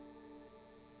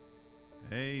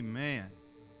Amen.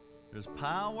 There's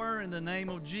power in the name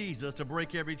of Jesus to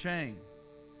break every chain.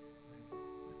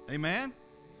 Amen?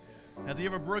 Has He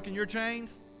ever broken your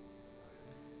chains?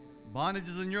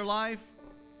 Bondages in your life?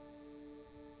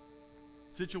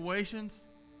 Situations?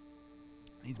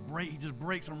 He just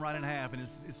breaks them right in half, and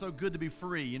it's so good to be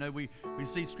free. You know, we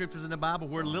see scriptures in the Bible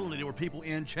where literally there were people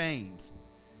in chains.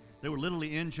 They were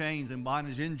literally in chains, in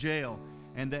bondage, in jail,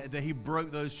 and that He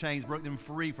broke those chains, broke them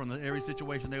free from every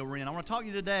situation they were in. I want to talk to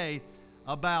you today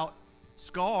about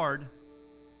scarred.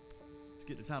 Let's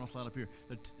get the title slide up here.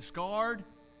 Scarred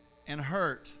and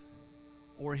hurt,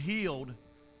 or healed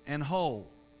and whole.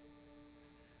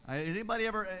 Has anybody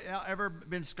ever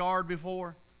been scarred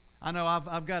before? I know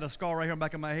I've got a scar right here in the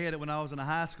back of my head. When I was in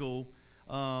high school,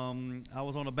 I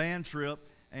was on a band trip,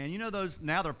 and you know those,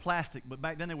 now they're plastic, but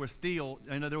back then they were steel.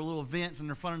 You know, there were little vents in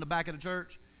the front and the back of the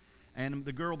church, and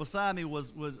the girl beside me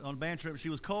was on a band trip. She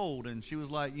was cold, and she was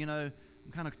like, you know,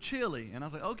 I'm kind of chilly. And I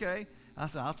was like, okay. I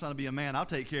said, I'm trying to be a man. I'll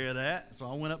take care of that. So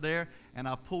I went up there, and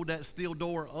I pulled that steel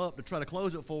door up to try to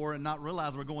close it for her and not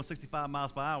realize we're going 65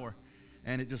 miles per hour.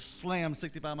 And it just slammed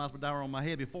 65 miles per hour on my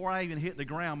head. Before I even hit the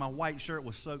ground, my white shirt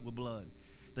was soaked with blood.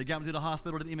 They got me to the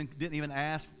hospital. Didn't even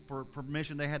ask for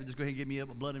permission. They had to just go ahead and give me a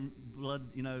blood,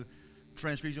 you know,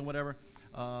 transfusion, whatever.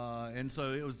 And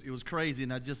so it was crazy.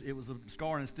 And it was a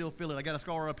scar, and I still feel it. I got a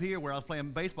scar up here where I was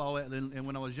playing baseball and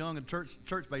when I was young in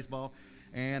church baseball,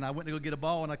 and I went to go get a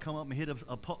ball, and I come up and hit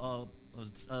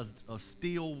a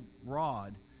steel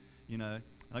rod, you know.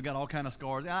 I got all kind of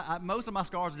scars. Most of my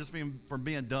scars are just from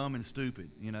being dumb and stupid,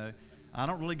 you know. I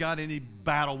don't really got any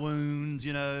battle wounds,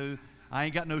 you know. I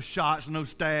ain't got no shots, no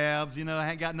stabs, you know.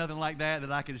 I ain't got nothing like that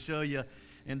I can show you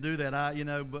and do that.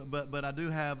 But I do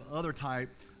have other type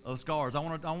of scars. I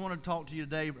want to talk to you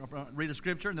today. Read a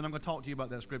scripture, and then I'm going to talk to you about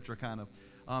that scripture kind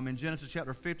of. In Genesis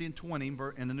chapter 50 and 20,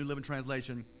 in the New Living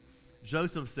Translation,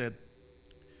 Joseph said,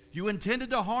 "You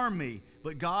intended to harm me,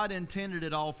 but God intended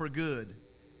it all for good.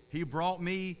 He brought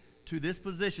me to this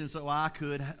position so I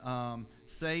could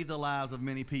save the lives of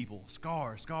many people."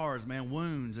 Scars, man,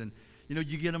 wounds, and you know,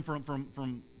 you get them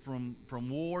from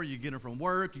war, you get them from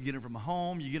work, you get them from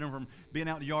home, you get them from being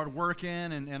out in the yard working,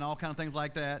 and all kind of things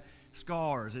like that.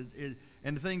 Scars,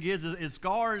 and the thing is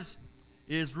scars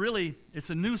is really, it's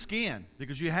a new skin,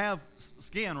 because you have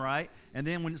skin, right? And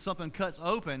then when something cuts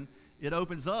open, it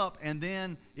opens up, and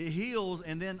then it heals,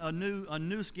 and then a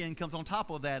new skin comes on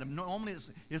top of that. And normally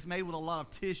it's made with a lot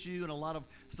of tissue and a lot of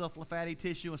stuff, fatty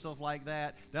tissue and stuff like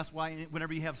that. That's why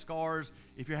whenever you have scars,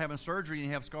 if you're having surgery and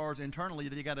you have scars internally,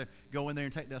 you got to go in there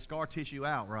and take that scar tissue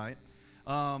out, right?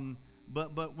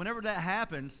 But whenever that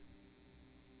happens,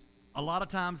 a lot of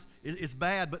times it's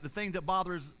bad. But the thing that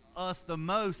bothers us the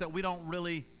most, that we don't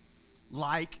really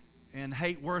like and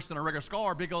hate worse than a regular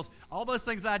scar, because all those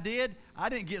things I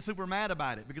didn't get super mad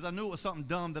about it, because I knew it was something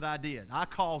dumb that I did. I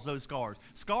caused those scars.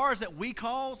 Scars that we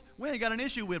cause, we ain't got an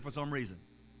issue with for some reason,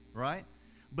 right?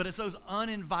 But it's those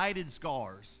uninvited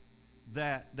scars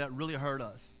that really hurt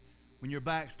us. When you're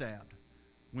backstabbed,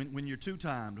 when you're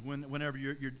two-timed, whenever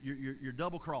you're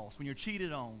double-crossed, when you're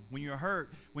cheated on, when you're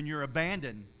hurt, when you're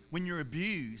abandoned, when you're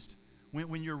abused,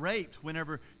 when you're raped,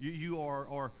 whenever you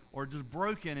are just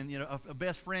broken, and you know a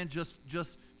best friend just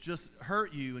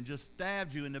hurt you and just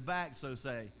stabbed you in the back, so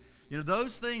say. You know,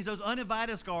 those things, those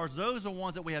uninvited scars, those are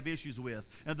ones that we have issues with.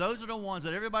 And those are the ones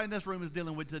that everybody in this room is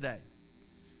dealing with today.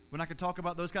 When I can talk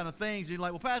about those kind of things, you're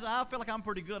like, well, Pastor, I feel like I'm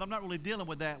pretty good. I'm not really dealing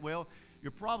with that. Well,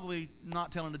 you're probably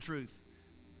not telling the truth.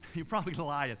 You're probably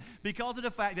lying, because of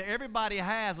the fact that everybody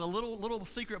has a little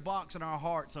secret box in our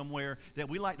heart somewhere that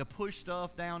we like to push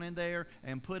stuff down in there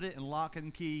and put it in lock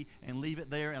and key and leave it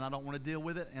there, and I don't want to deal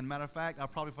with it. And matter of fact, I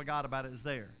probably forgot about it. It's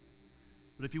there.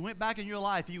 But if you went back in your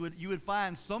life, you would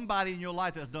find somebody in your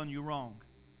life that's done you wrong.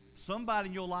 Somebody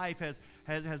in your life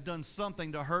has done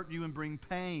something to hurt you and bring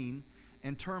pain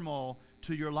and turmoil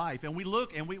to your life. And we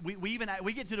look, and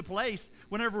we get to the place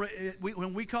whenever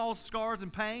when we cause scars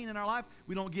and pain in our life,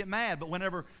 we don't get mad. But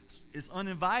whenever it's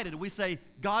uninvited, we say,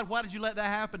 God, why did you let that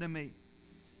happen to me?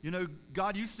 You know,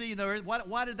 God, you see,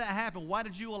 why did that happen? Why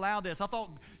did you allow this? I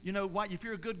thought, you know, if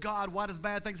you're a good God, why does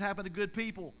bad things happen to good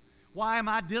people? Why am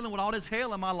I dealing with all this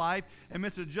hell in my life? And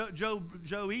Mr.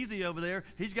 Joe Easy over there,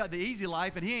 he's got the easy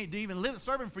life, and he ain't even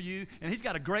serving for you, and he's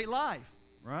got a great life,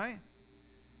 right?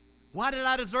 Why did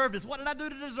I deserve this? What did I do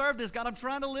to deserve this? God, I'm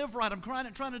trying to live right. I'm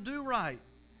trying to do right.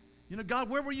 You know, God,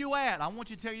 where were you at? I want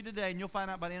you to tell you today, and you'll find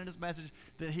out by the end of this message,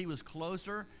 that He was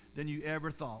closer than you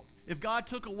ever thought. If God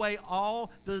took away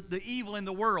all the evil in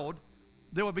the world,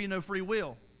 there would be no free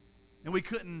will. And we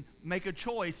couldn't make a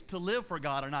choice to live for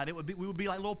God or not. We would be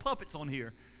like little puppets on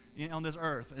here, on this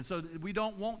earth. And so we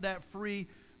don't want that free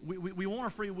we want a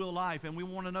free will life, and we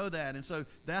want to know that. And so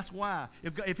that's why.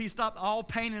 If he stopped all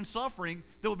pain and suffering,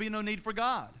 there would be no need for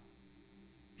God.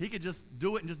 He could just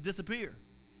do it and just disappear.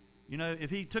 You know, if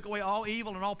he took away all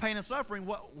evil and all pain and suffering,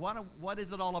 what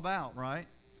is it all about, right?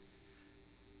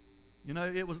 You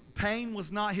know, pain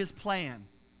was not his plan.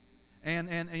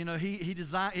 And you know,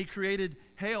 he created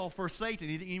hell for Satan.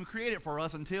 He didn't even create it for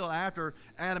us until after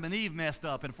Adam and Eve messed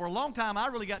up. And for a long time, I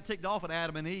really got ticked off at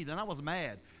Adam and Eve, and I was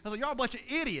mad. I was like, y'all a bunch of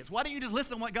idiots. Why don't you just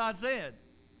listen to what God said?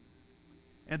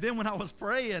 And then when I was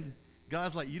praying,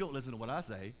 God's like, you don't listen to what I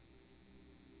say.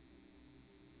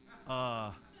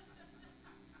 Got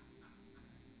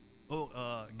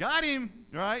him,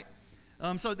 right?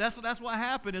 So that's what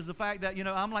happened, is the fact that, you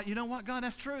know, I'm like, you know what, God,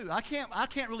 that's true. I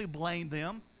can't really blame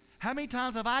them. How many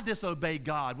times have I disobeyed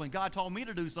God when God told me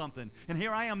to do something? And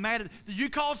here I am mad at you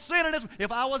called sin in this.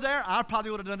 If I was there, I probably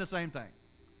would have done the same thing.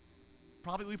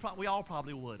 We all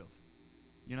probably would have.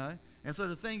 You know? And so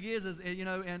the thing is you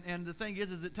know, and the thing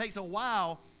is it takes a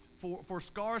while for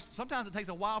scars. Sometimes it takes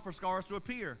a while for scars to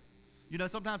appear. You know,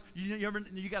 sometimes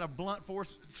you got a blunt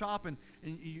force chop and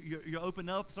you open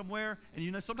up somewhere, and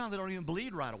you know, sometimes they don't even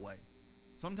bleed right away.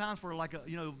 Sometimes for like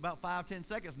about 5-10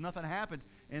 seconds, nothing happens,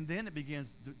 and then it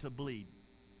begins to bleed.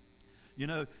 You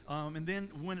know, and then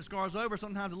when it scars over,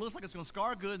 sometimes it looks like it's going to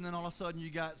scar good, and then all of a sudden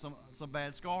you got some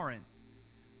bad scarring.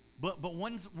 But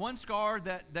one scar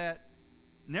that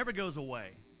never goes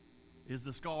away is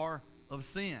the scar of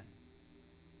sin.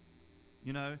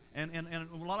 You know, and a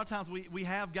lot of times we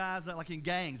have guys that, like in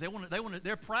gangs,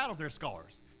 they're proud of their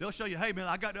scars. They'll show you, hey man,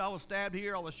 I was stabbed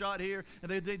here, I was shot here,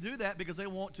 and they do that because they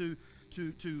want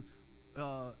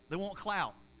they want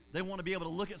clout. They want to be able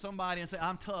to look at somebody and say,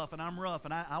 I'm tough and I'm rough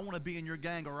and I want to be in your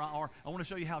gang, or I want to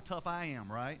show you how tough I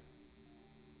am, right?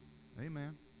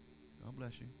 Amen. God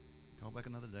bless you. Call back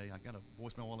another day. I got a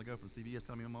voicemail a while ago from CBS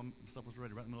telling me my stuff was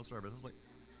ready right in the middle of service. I was like,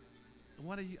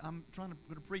 I'm trying to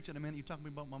preach in a minute. You're talking to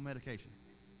me about my medication.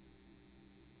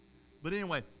 But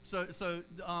anyway, so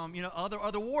you know,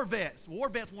 other war vets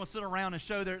want to sit around and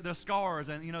show their scars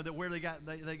and, you know, that where they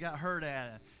got hurt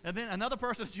at. And then another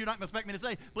person that you're not going to expect me to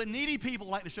say, but needy people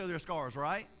like to show their scars,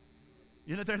 right?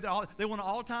 You know, they want to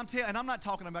all the time tell, and I'm not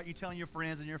talking about you telling your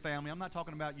friends and your family. I'm not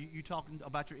talking about you talking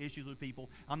about your issues with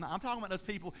people. I'm talking about those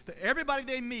people that everybody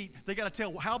they meet, they got to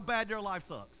tell how bad their life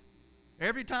sucks.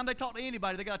 Every time they talk to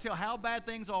anybody, they got to tell how bad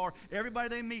things are. Everybody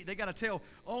they meet, they got to tell,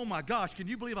 oh my gosh, can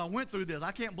you believe I went through this?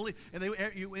 I can't believe. And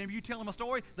whenever you tell them a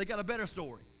story, they got a better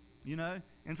story, you know.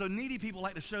 And so needy people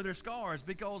like to show their scars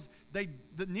because the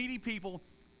needy people,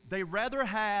 they rather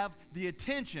have the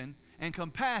attention and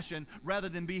compassion rather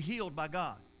than be healed by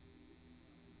God.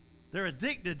 They're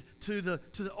addicted to the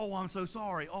oh, I'm so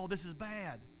sorry. Oh, this is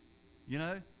bad, you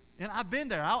know. And I've been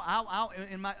there.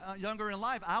 In my younger in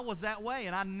life, I was that way,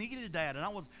 and I needed that, and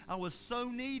I was so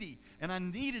needy, and I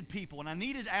needed people, and I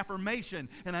needed affirmation,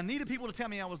 and I needed people to tell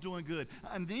me I was doing good.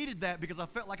 I needed that because I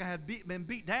felt like I had been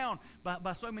beat down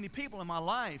by so many people in my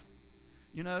life,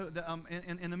 you know,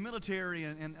 in the military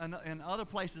and other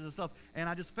places and stuff, and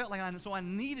I just felt like so I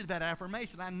needed that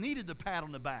affirmation. I needed the pat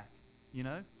on the back, you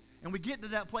know. And we get to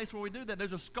that place where we do that.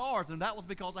 There's scars, and that was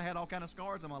because I had all kind of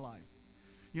scars in my life.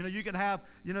 You know, you can have,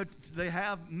 you know, they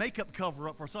have makeup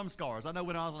cover-up for some scars. I know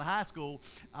when I was in high school,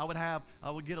 I would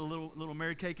get a little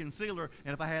Mary Kay concealer,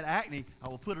 and if I had acne, I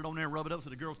would put it on there and rub it up so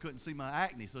the girls couldn't see my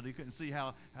acne, so they couldn't see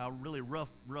how really rough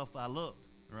I looked,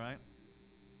 right?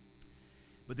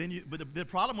 But then the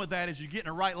problem with that is you get in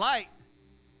the right light.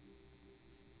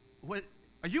 What,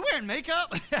 are you wearing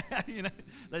makeup? You know,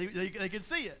 they can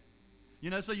see it. You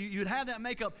know, so you'd have that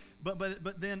makeup,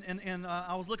 but then, and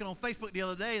I was looking on Facebook the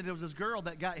other day, and there was this girl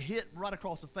that got hit right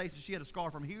across the face, and she had a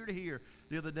scar from here to here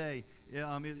the other day.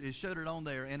 It showed it on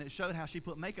there, and it showed how she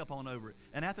put makeup on over it.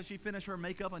 And after she finished her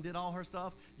makeup and did all her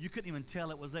stuff, you couldn't even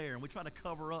tell it was there, and we try to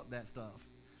cover up that stuff.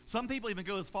 Some people even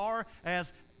go as far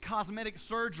as cosmetic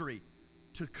surgery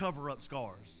to cover up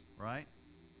scars, right?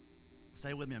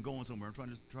 Stay with me, I'm going somewhere. I'm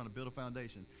trying to build a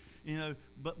foundation. You know,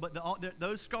 but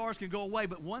those scars can go away.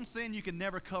 But one sin you can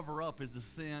never cover up is the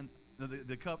sin,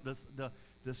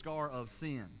 the scar of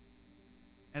sin.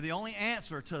 And the only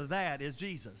answer to that is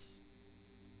Jesus.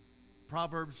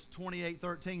 Proverbs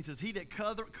 28:13 says, "He that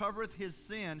covereth his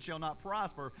sin shall not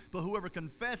prosper, but whoever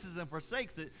confesses and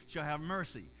forsakes it shall have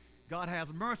mercy." God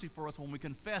has mercy for us when we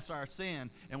confess our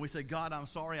sin and we say, God, I'm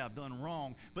sorry, I've done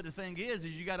wrong. But the thing is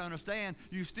you got to understand,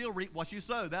 you still reap what you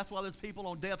sow. That's why there's people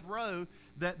on death row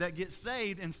that get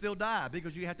saved and still die,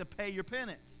 because you have to pay your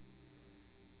penance.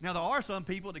 Now, there are some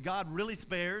people that God really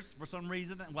spares for some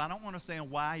reason. Well, I don't understand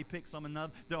why he picked some and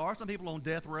none. There are some people on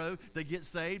death row that get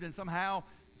saved, and somehow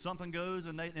something goes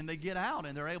and they get out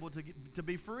and they're able to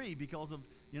be free because of,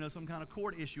 some kind of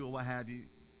court issue or what have you.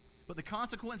 But the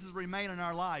consequences remain in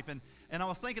our life. And I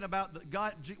was thinking about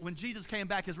God when Jesus came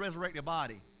back, his resurrected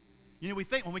body. We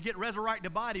think when we get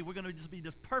resurrected body, we're going to just be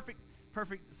this perfect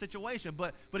situation.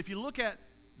 But if you look at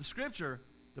the Scripture,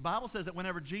 the Bible says that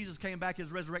whenever Jesus came back,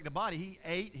 his resurrected body, he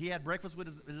ate, he had breakfast with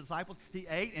his disciples, he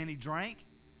ate and he drank.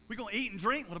 We're going to eat and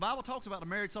drink. Well, the Bible talks about the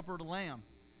marriage supper of the Lamb.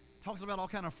 It talks about all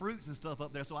kind of fruits and stuff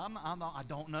up there. So I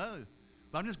don't know.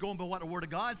 But I'm just going by what the Word of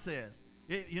God says.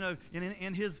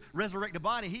 In his resurrected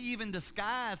body, he even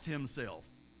disguised himself.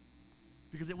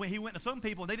 Because when he went to some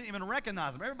people, they didn't even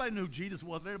recognize him. Everybody knew who Jesus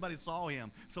was. Everybody saw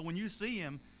him. So when you see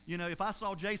him, if I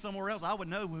saw Jay somewhere else, I would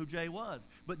know who Jay was.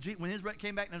 But when he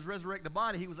came back in his resurrected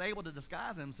body, he was able to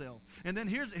disguise himself. And then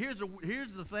here's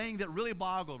the thing that really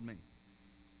boggled me.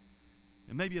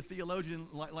 And maybe a theologian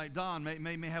like Don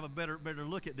may have a better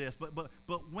look at this.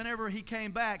 But whenever he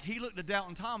came back, he looked at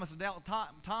Doubting Thomas, and Doubting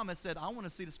Thomas said, "I want to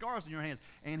see the scars in your hands."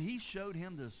 And he showed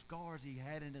him the scars he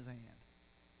had in his hand,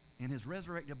 in his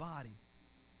resurrected body.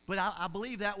 But I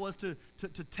believe that was to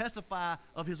testify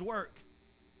of his work.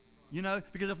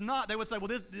 Because if not, they would say,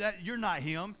 "Well, you're not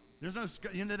him." There's no,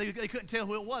 they couldn't tell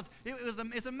who it was.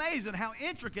 It's amazing how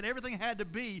intricate everything had to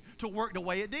be to work the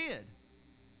way it did.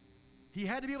 He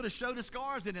had to be able to show the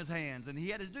scars in his hands, and he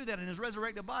had to do that in his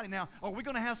resurrected body. Now, are we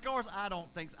going to have scars? I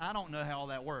don't think so. I don't know how all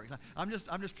that works. I'm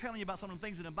just telling you about some of the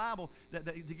things in the Bible that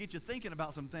to get you thinking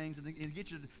about some things and to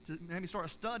get you to maybe start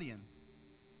studying.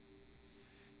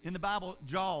 In the Bible,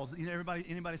 Jaws.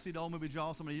 Anybody see the old movie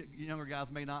Jaws? Some of the younger guys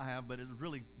may not have, but it was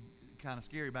really kind of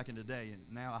scary back in the day, and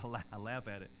now I laugh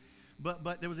at it.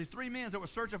 But there was these three men that were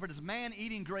searching for this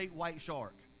man-eating great white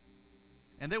shark,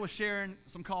 and they were sharing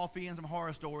some coffee and some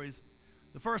horror stories.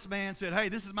 The first man said, "Hey,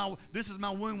 this is my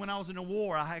wound when I was in the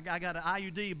war. I got an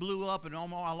IUD, blew up, and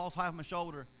I lost half my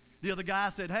shoulder." The other guy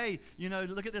said, "Hey,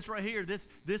 look at this right here. This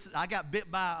I got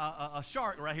bit by a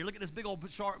shark right here. Look at this big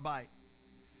old shark bite."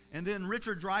 And then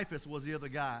Richard Dreyfuss was the other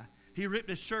guy. He ripped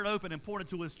his shirt open and pointed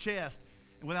to his chest,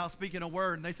 and without speaking a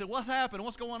word. And they said, "What's happened?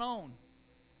 What's going on?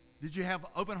 Did you have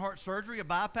open heart surgery, a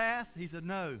bypass?" He said,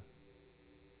 "No."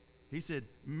 He said,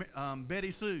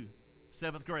 "Betty Sue,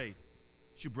 7th grade,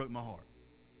 she broke my heart."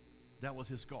 That was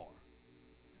his scar.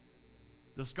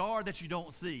 The scar that you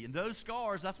don't see. And those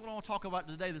scars, that's what I want to talk about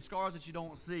today, the scars that you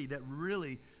don't see that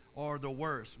really are the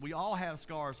worst. We all have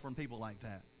scars from people like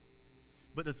that.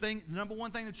 But the number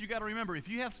one thing that you got to remember, if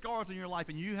you have scars in your life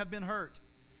and you have been hurt,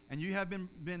 and you have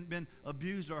been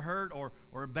abused or hurt or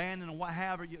abandoned or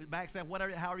whatever, backstabbed,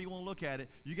 whatever, however you want to look at it,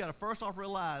 you got to first off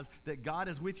realize that God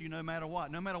is with you no matter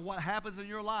what. No matter what happens in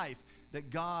your life, that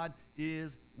God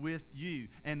is with you.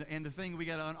 And the thing we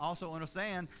got to also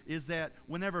understand is that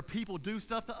whenever people do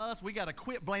stuff to us, we got to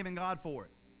quit blaming God for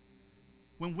it.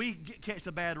 When we catch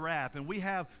a bad rap and we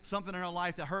have something in our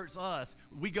life that hurts us,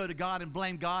 we go to God and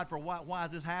blame God for why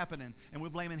is this happening, and we're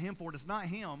blaming Him for it. It's not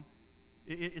Him.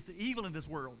 It's the evil in this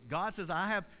world. God says,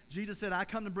 Jesus said, "I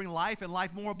come to bring life and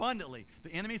life more abundantly."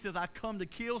 The enemy says, "I come to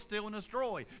kill, steal, and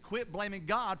destroy." Quit blaming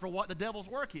God for what the devil's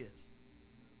work is.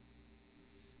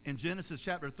 In Genesis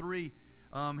chapter 3,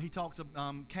 he talks of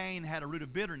Cain had a root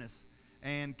of bitterness.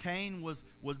 And Cain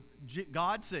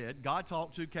God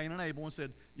talked to Cain and Abel and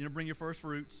said, "Bring your first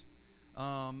fruits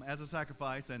as a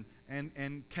sacrifice."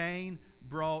 And Cain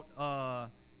brought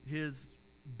his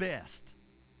best.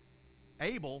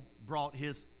 Abel brought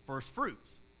his first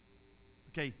fruits.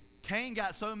 Okay, Cain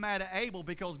got so mad at Abel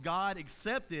because God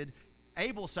accepted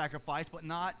Abel's sacrifice but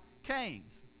not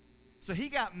Cain's. So he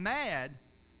got mad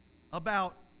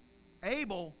about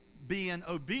Abel being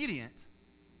obedient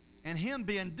and him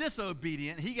being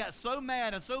disobedient. He got so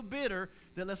mad and so bitter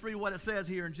that let's read what it says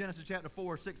here in Genesis chapter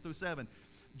 4, 6 through 7.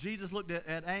 Jesus looked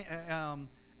at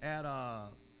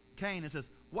Cain and says,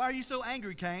 "Why are you so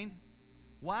angry, Cain?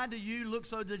 Why do you look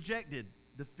so dejected,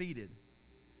 defeated?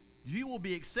 You will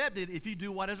be accepted if you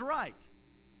do what is right.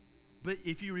 But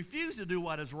if you refuse to do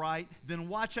what is right, then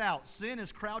watch out. Sin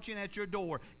is crouching at your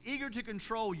door, eager to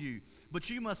control you. But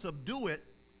you must subdue it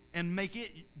and make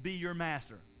it be your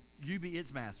master. You be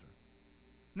its master."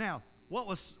 Now,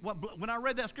 when I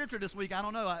read that scripture this week, I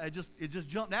don't know, it just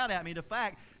jumped out at me, the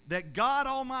fact that God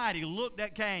Almighty looked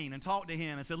at Cain and talked to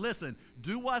him and said, "Listen,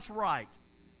 do what's right.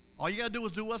 All you got to do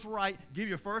is do what's right, give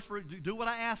your first fruit, do what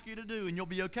I ask you to do, and you'll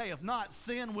be okay. If not,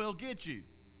 sin will get you."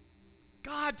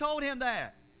 God told him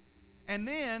that. And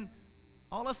then,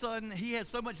 all of a sudden, he had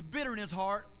so much bitter in his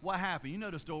heart. What happened? You know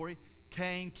the story.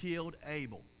 Cain killed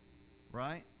Abel,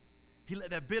 right? He let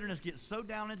that bitterness get so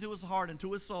down into his heart,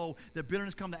 into his soul, that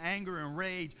bitterness come to anger and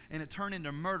rage, and it turned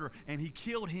into murder, and he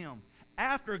killed him.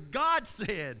 After God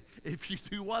said, if you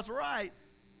do what's right.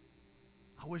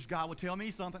 I wish God would tell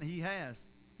me something. He has.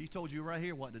 He's told you right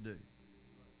here what to do.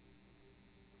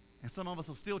 And some of us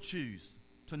will still choose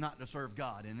to not to serve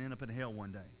God and end up in hell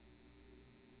one day.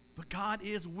 But God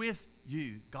is with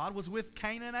you. God was with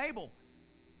Cain and Abel.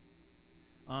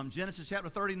 Genesis chapter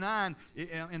 39,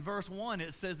 in verse 1,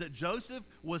 it says that Joseph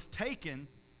was taken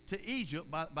to Egypt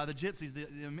by the gypsies, the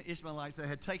Ishmaelites that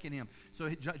had taken him. So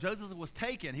Joseph was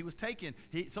taken. He was taken.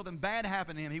 Something bad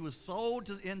happened to him. He was sold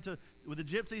with the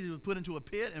gypsies. He was put into a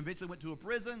pit and eventually went to a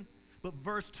prison. But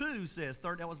verse 2 says,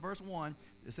 that was verse 1.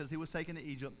 It says he was taken to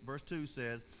Egypt. Verse 2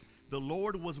 says, the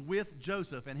Lord was with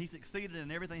Joseph, and he succeeded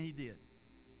in everything he did.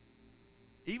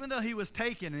 Even though he was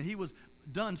taken and he was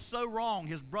done so wrong,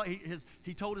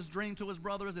 he told his dream to his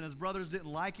brothers, and his brothers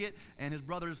didn't like it, and his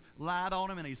brothers lied on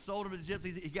him, and he sold him to the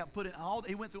gypsies.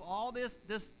 He went through all this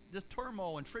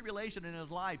turmoil and tribulation in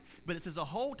his life. But it says the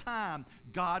whole time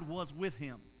God was with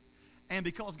him. And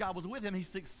because God was with him, he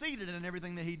succeeded in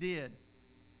everything that he did.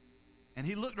 And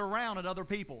he looked around at other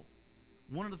people.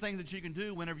 One of the things that you can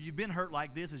do whenever you've been hurt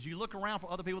like this is you look around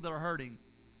for other people that are hurting.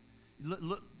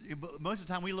 Most of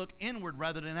the time we look inward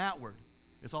rather than outward.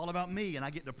 It's all about me, and I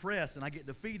get depressed, and I get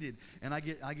defeated, and I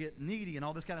get needy, and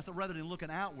all this kind of stuff, rather than looking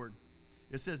outward.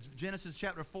 It says, Genesis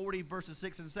chapter 40, verses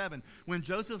 6 and 7. When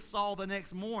Joseph saw the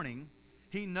next morning,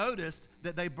 he noticed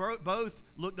that they both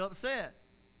looked upset.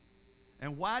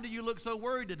 And why do you look so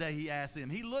worried today? He asked them.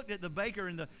 He looked at the baker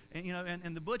and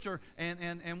the butcher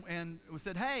and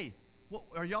said, hey,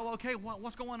 are y'all okay?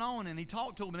 What's going on? And he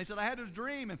talked to them, and they said, I had this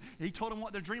dream. And he told them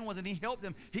what their dream was, and he helped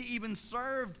them. He even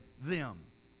served them.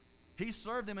 He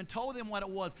served them and told them what it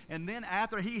was. And then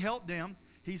after he helped them,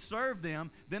 he served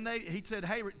them. Then he said,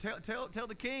 hey, tell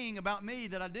the king about me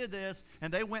that I did this.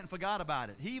 And they went and forgot about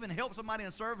it. He even helped somebody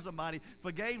and served somebody,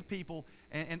 forgave people,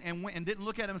 and went and didn't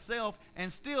look at himself.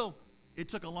 And still, it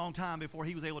took a long time before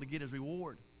he was able to get his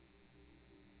reward.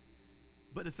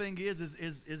 But the thing is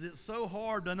it so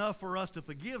hard enough for us to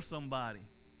forgive somebody?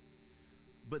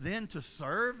 But then to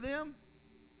serve them?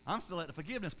 I'm still at the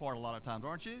forgiveness part a lot of times,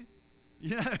 aren't you?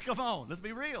 Come on, let's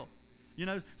be real.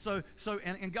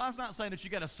 And God's not saying that you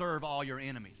got to serve all your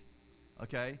enemies.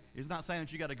 Okay? He's not saying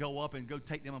that you got to go up and go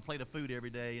take them a plate of food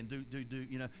every day and do.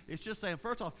 It's just saying,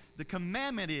 first off, the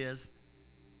commandment is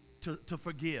to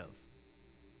forgive.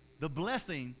 The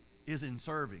blessing is in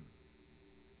serving.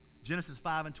 Genesis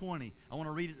 5 and 20. I want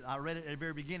to read it. I read it at the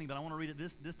very beginning, but I want to read it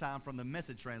this time from the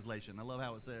Message translation. I love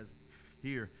how it says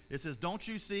here. It says, don't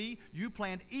you see? You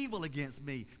planned evil against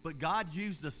me, but God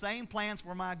used the same plans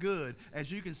for my good,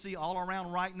 as you can see all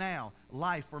around right now,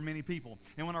 life for many people.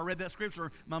 And when I read that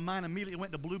scripture, my mind immediately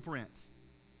went to blueprints.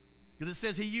 Because it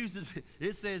says he used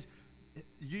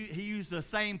the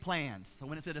same plans. So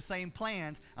when it said the same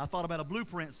plans, I thought about a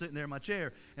blueprint sitting there in my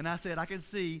chair. And I said, I can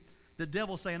see the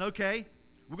devil saying, okay,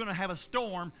 we're going to have a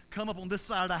storm come up on this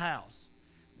side of the house.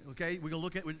 Okay, we're going to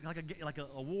look at like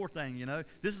a war thing,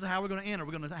 This is how we're going to enter.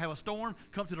 We're going to have a storm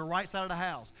come to the right side of the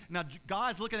house. Now,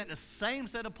 God's looking at the same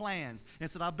set of plans and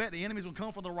said, I bet the enemy's going to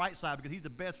come from the right side because he's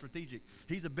the best strategic.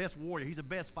 He's the best warrior. He's the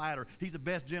best fighter. He's the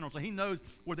best general. So he knows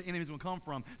where the enemy's going to come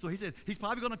from. So he said, he's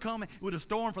probably going to come with a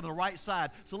storm from the right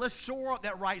side. So let's shore up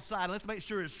that right side. Let's make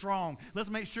sure it's strong. Let's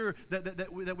make sure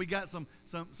that we got some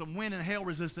wind and hail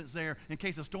resistance there in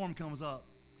case a storm comes up.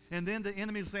 And then the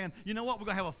enemy is saying, you know what, we're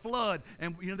going to have a flood.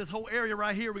 And this whole area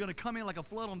right here, we're going to come in like a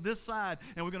flood on this side.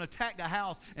 And we're going to attack the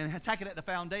house and attack it at the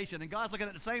foundation. And God's looking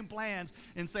at the same plans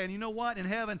and saying, you know what, in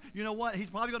heaven, you know what, he's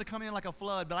probably going to come in like a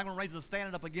flood. But I'm going to raise a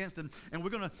standard up against him. And we're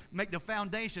going to make the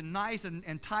foundation nice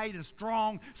and tight and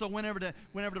strong. So whenever the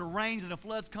rains and the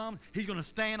floods come, he's going to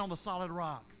stand on the solid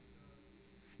rock.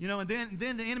 And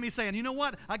then the enemy's saying, you know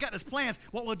what? I got this plan.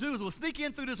 What we'll do is we'll sneak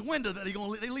in through this window that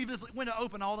they leave this window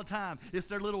open all the time. It's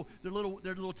their little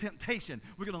temptation.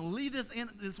 We're going to leave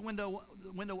this window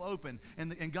open.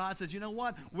 And God says, you know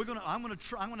what? I'm going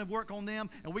to work on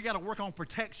them, and we got to work on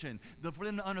protection for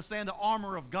them to understand the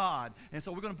armor of God. And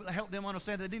so we're going to help them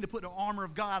understand that they need to put the armor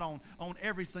of God on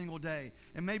every single day.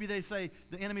 And maybe they say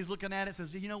the enemy's looking at it and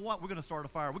says, you know what? We're going to start a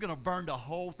fire. We're going to burn the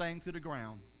whole thing to the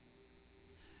ground.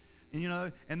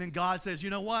 And then God says, you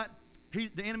know what?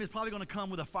 The enemy is probably going to come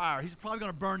with a fire. He's probably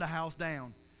going to burn the house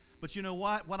down. But you know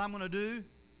what? What I'm going to do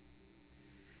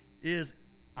is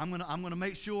I'm going to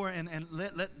make sure and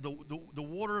let the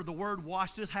water of the Word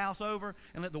wash this house over,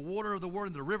 and let the water of the Word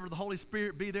and the river of the Holy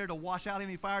Spirit be there to wash out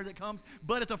any fire that comes.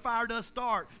 But if the fire does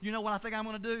start, you know what I think I'm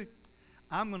going to do?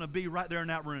 I'm going to be right there in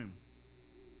that room.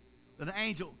 The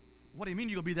angel, what do you mean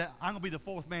you're going to be that? I'm going to be the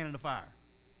fourth man in the fire.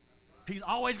 He's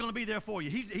always going to be there for you.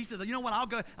 He says, you know what, I'm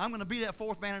going to be that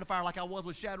fourth man in the fire like I was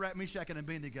with Shadrach, Meshach, and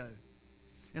Abednego.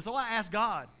 And so I asked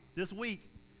God, this week.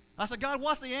 I said, God,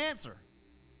 what's the answer?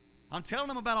 I'm telling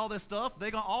them about all this stuff.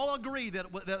 They're going to all agree that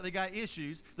they got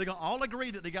issues. They're going to all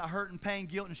agree that they got hurt and pain,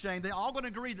 guilt, and shame. They're all going to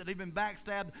agree that they've been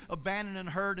backstabbed, abandoned, and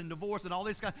hurt, and divorced, and all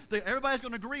this kind. Everybody's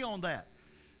going to agree on that.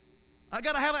 I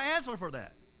got to have an answer for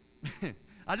that.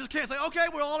 I just can't say, okay,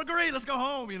 we're all agreed. Let's go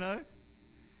home, you know.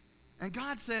 And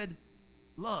God said,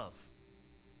 love.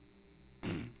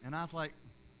 And I was like,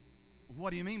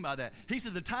 what do you mean by that? He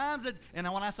said the times that,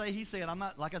 and when I say he said, I'm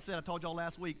not, like I said, I told y'all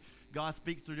last week, God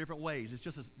speaks through different ways. It's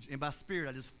just in my spirit.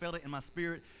 I just felt it in my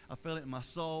spirit. I felt it in my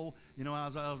soul. You know,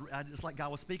 I just like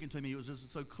God was speaking to me. It was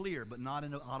just so clear, but not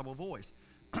in an audible voice.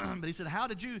 But he said, how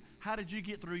did you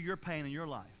get through your pain in your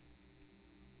life?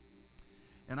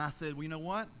 And I said, well, you know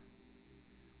what?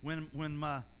 When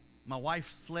my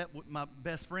wife slept with my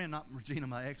best friend, not Regina,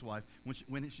 my ex-wife,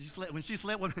 when she slept with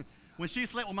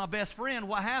my best friend,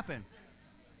 what happened?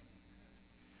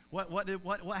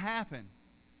 What happened?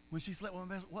 When she slept with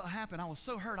my best, what happened? I was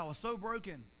so hurt. I was so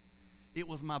broken. It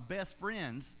was my best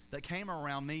friends that came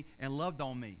around me and loved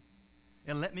on me,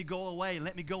 and let me go away, and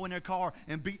let me go in their car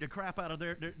and beat the crap out of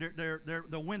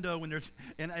their window and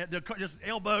their car, just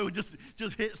elbow, just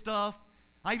hit stuff.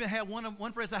 I even had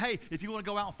one friend say, hey, if you want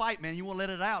to go out and fight, man, you want to let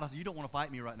it out. I said, you don't want to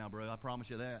fight me right now, bro. I promise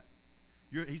you that.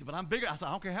 He said, but I'm bigger. I said,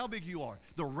 I don't care how big you are.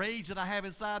 The rage that I have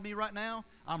inside me right now,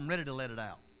 I'm ready to let it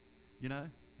out. You know?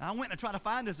 And I went and tried to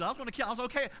find this. I was going to kill.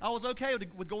 I was okay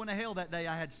with going to hell that day.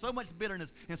 I had so much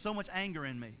bitterness and so much anger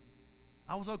in me.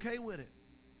 I was okay with it.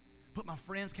 But my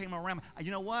friends came around.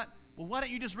 You know what? Well, why don't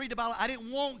you just read the Bible? I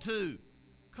didn't want to.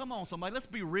 Come on, somebody. Let's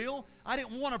be real. I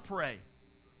didn't want to pray.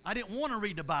 I didn't want to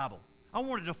read the Bible. I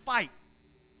wanted to fight.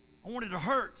 I wanted to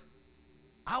hurt.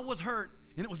 I was hurt,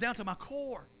 and it was down to my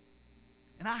core.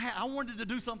 And I wanted to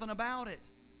do something about it.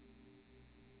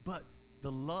 But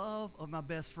the love of my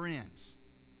best friends,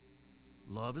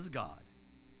 love is God.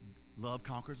 Love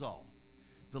conquers all.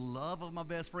 The love of my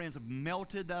best friends have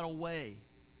melted that away,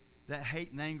 that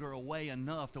hate and anger away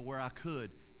enough to where I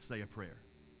could say a prayer,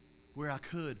 where I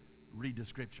could read the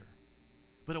Scripture.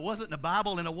 But it wasn't the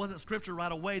Bible and it wasn't Scripture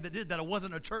right away that did that. It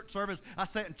wasn't a church service. I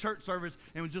sat in church service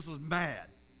and was mad.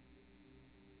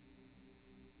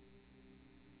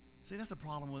 See, that's the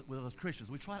problem with us Christians.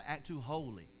 We try to act too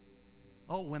holy.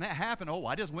 Oh, when that happened,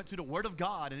 I just went to the Word of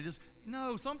God and it just,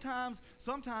 no, sometimes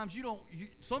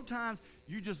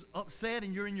you just upset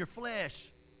and you're in your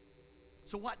flesh.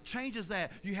 So what changes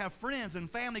that? You have friends and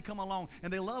family come along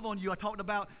and they love on you. I talked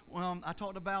about when I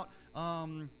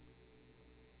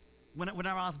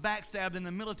was backstabbed in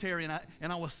the military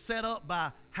and I was set up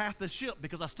by half the ship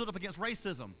because I stood up against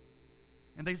racism.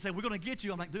 And they said, we're going to get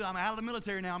you. I'm like, dude, I'm out of the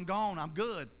military now. I'm gone. I'm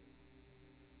good.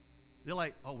 They're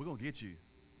like, oh, we're going to get you.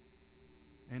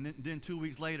 And then 2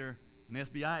 weeks later, an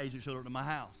FBI agent showed up to my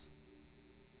house.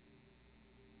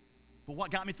 But what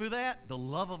got me through that? The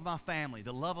love of my family,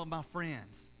 the love of my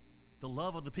friends, the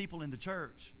love of the people in the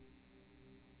church.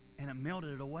 And it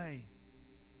melted it away.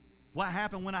 What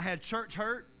happened when I had church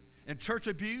hurt and church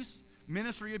abuse,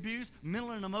 ministry abuse,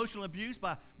 mental and emotional abuse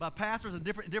by pastors and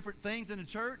different things in the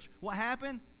church? What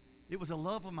happened? It was the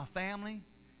love of my family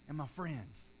and my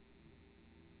friends.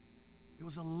 It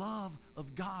was the love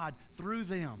of God through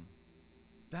them.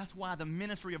 That's why the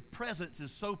ministry of presence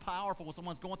is so powerful when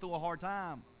someone's going through a hard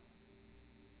time.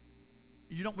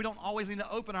 We don't always need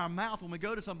to open our mouth when we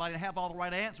go to somebody and have all the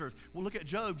right answers. Well, look at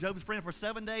Job. Job's friend for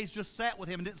 7 days just sat with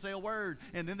him and didn't say a word.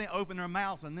 And then they opened their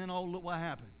mouths, and then, oh, look what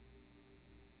happened.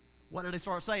 What did they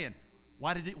start saying?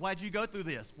 Why did you go through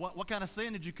this? What kind of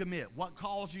sin did you commit? What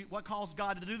caused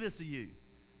God to do this to you?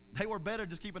 They were better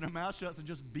just keeping their mouths shut than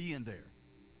just being there.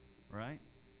 Right?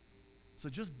 So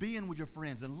just being with your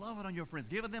friends and loving on your friends,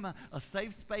 giving them a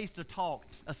safe space to talk,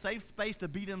 a safe space to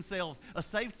be themselves, a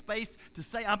safe space to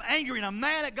say, I'm angry and I'm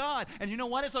mad at God. And you know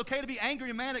what? It's okay to be angry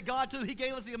and mad at God too. He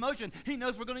gave us the emotion. He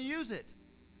knows we're going to use it.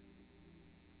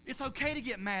 It's okay to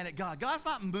get mad at God. God's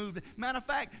not moved. Matter of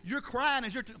fact, you're crying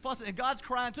as you're fussing, and God's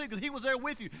crying too because He was there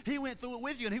with you. He went through it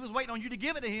with you, and He was waiting on you to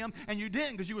give it to Him, and you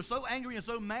didn't because you were so angry and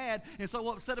so mad and so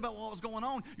upset about what was going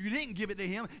on. You didn't give it to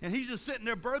Him, and He's just sitting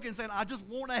there broken saying, I just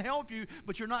want to help you,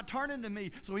 but you're not turning to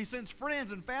me. So He sends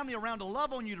friends and family around to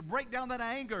love on you, to break down that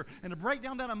anger and to break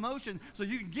down that emotion so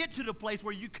you can get to the place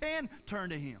where you can turn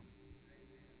to Him.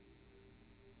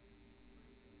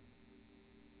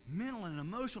 Mental and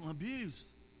emotional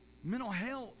abuse. Mental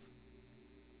health.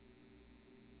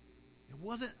 It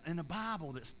wasn't in the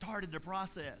Bible that started the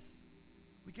process.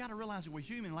 We got to realize that we're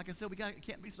human. Like I said,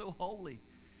 can't be so holy.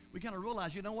 We got to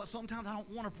realize, you know what? Sometimes I don't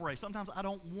want to pray. Sometimes I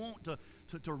don't want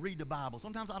to read the Bible.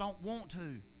 Sometimes I don't want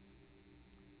to.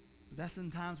 But that's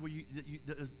in times where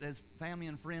as family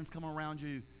and friends come around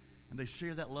you and they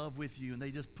share that love with you, and they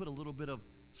just put a little bit of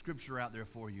scripture out there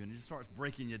for you, and it just starts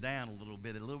breaking you down a little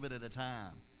bit at a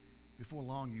time. Before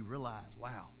long, you realize,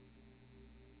 wow.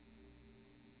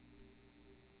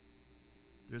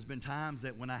 There's been times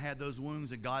that when I had those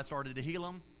wounds and God started to heal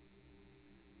them,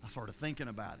 I started thinking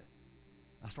about it.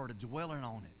 I started dwelling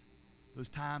on it. Those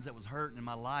times that was hurting in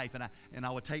my life, and I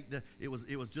would take it was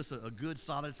just a good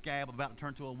solid scab about to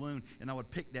turn to a wound, and I would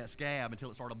pick that scab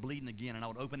until it started bleeding again, and I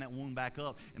would open that wound back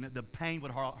up, and the pain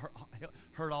would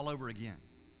hurt all over again.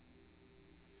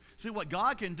 See, what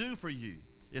God can do for you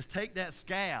is take that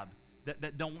scab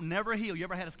that don't never heal. You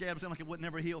ever had a scab that seemed like it would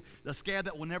never heal? The scab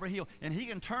that will never heal, and He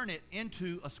can turn it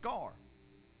into a scar.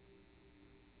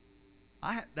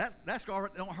 That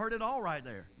scar don't hurt at all right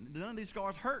there. None of these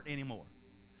scars hurt anymore.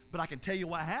 But I can tell you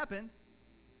what happened.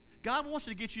 God wants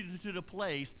to get you to the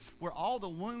place where all the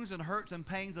wounds and hurts and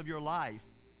pains of your life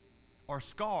are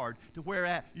scarred to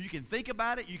where you can think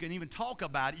about it, you can even talk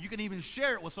about it, you can even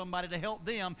share it with somebody to help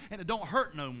them, and it don't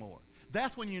hurt no more.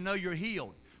 That's when you know you're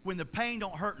healed, when the pain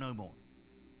don't hurt no more.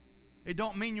 It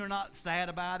don't mean you're not sad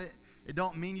about it. It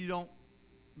don't mean you don't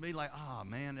be like, oh,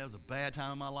 man, that was a bad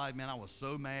time in my life. Man, I was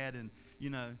so mad, and, you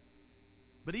know.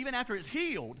 But even after it's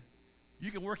healed,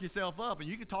 you can work yourself up, and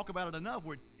you can talk about it enough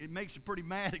where it makes you pretty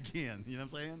mad again. You know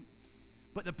what I'm saying?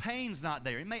 But the pain's not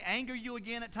there. It may anger you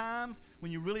again at times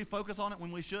when you really focus on it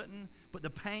when we shouldn't, but the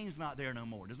pain's not there no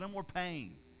more. There's no more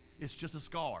pain. It's just a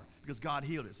scar because God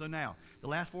healed it. So now, the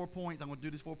last 4 points, I'm going to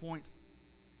do these 4 points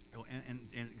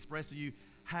and express to you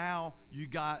how you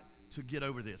got to get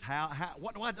over this.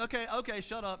 What? Okay,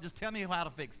 shut up. Just tell me how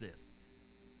to fix this.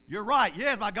 You're right.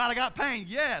 Yes, my God, I got pain.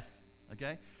 Yes.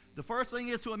 Okay. The first thing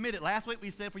is to admit it. Last week we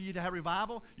said for you to have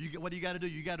revival, what do you got to do?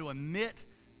 You got to admit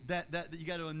that you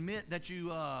got to admit that you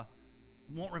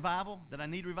want revival, that I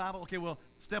need revival. Okay, well,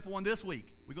 step 1 this week.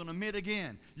 We're going to admit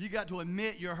again. You got to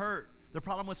admit you're hurt. The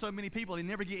problem with so many people, they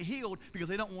never get healed because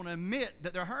they don't want to admit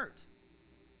that they're hurt.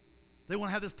 They want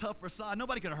to have this tough facade.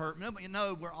 Nobody can hurt me. Nobody,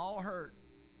 no, we're all hurt.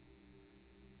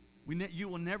 You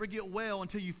will never get well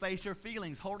until you face your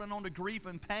feelings. Holding on to grief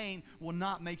and pain will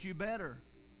not make you better.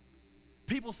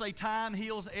 People say time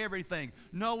heals everything.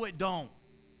 No, it don't.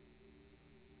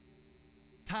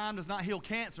 Time does not heal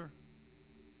cancer.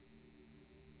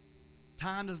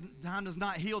 Time does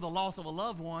not heal the loss of a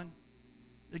loved one.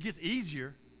 It gets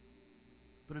easier,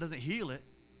 but it doesn't heal it.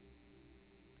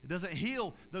 It doesn't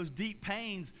heal those deep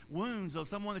pains, wounds of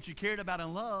someone that you cared about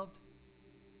and loved.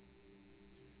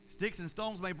 Sticks and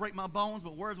stones may break my bones,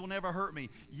 but words will never hurt me.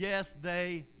 Yes,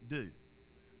 they do.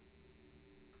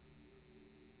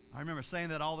 I remember saying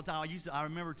that all the time. I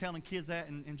remember telling kids that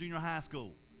in junior high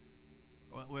school.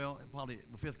 Well, probably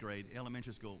 5th grade,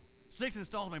 elementary school. Sticks and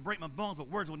stones may break my bones, but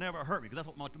words will never hurt me, because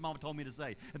that's what my mama told me to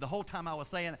say. And the whole time I was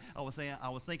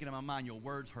thinking in my mind, your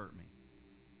words hurt me.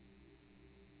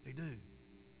 They do.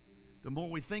 The more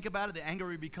we think about it, the angrier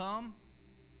we become.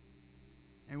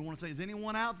 And we want to say, is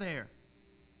anyone out there?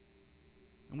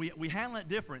 And we handle it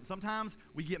different. Sometimes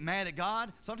we get mad at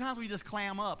God. Sometimes we just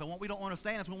clam up. And what we don't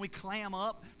understand is when we clam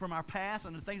up from our past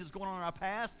and the things that's going on in our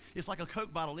past, it's like a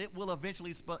Coke bottle. It will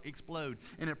eventually explode.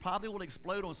 And it probably will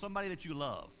explode on somebody that you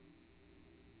love.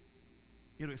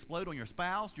 It'll explode on your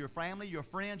spouse, your family, your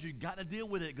friends. You've got to deal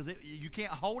with it because you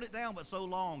can't hold it down but so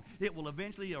long. It will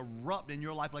eventually erupt in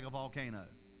your life like a volcano.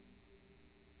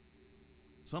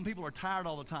 Some people are tired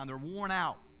all the time. They're worn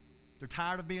out. They're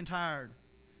tired of being tired.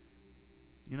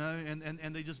 You know,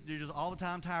 and they're just all the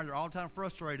time tired. They're all the time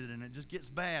frustrated, and it just gets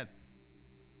bad.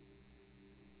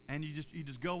 And you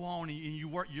just go on and you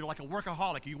work. You're like a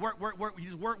workaholic. You work. You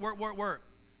just work.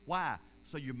 Why?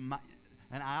 So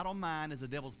an idle mind is the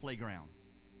devil's playground.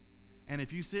 And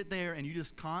if you sit there and you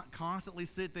just constantly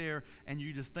sit there and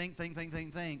you just think,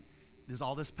 there's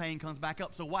all this pain comes back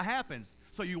up. So what happens?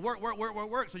 So you work,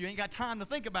 so you ain't got time to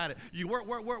think about it. You work,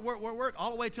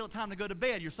 all the way till it's time to go to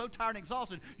bed. You're so tired and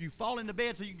exhausted, you fall into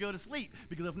bed so you can go to sleep.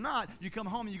 Because if not, you come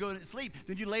home and you go to sleep,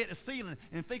 then you lay at the ceiling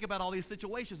and think about all these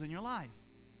situations in your life.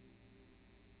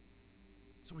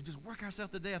 So we just work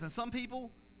ourselves to death. And some people,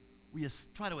 we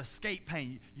try to escape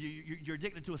pain. You're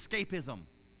addicted to escapism.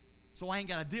 So I ain't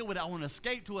got to deal with it. I want to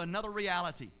escape to another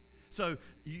reality. So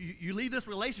you leave this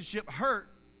relationship hurt,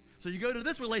 so you go to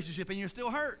this relationship and you're still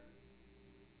hurt.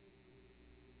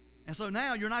 And so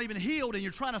now you're not even healed, and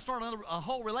you're trying to start a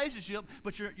whole relationship,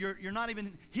 but you're not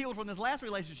even healed from this last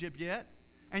relationship yet,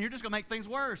 and you're just going to make things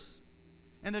worse.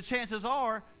 And the chances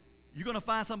are you're going to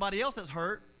find somebody else that's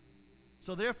hurt,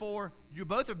 so therefore you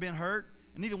both have been hurt,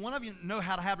 and neither one of you know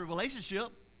how to have a relationship.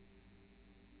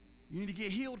 You need to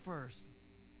get healed first.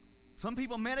 Some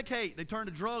people medicate. They turn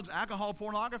to drugs, alcohol,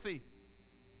 pornography,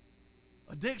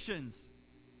 addictions.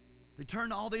 We turn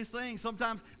to all these things.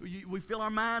 Sometimes we fill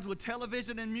our minds with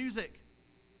television and music.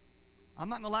 I'm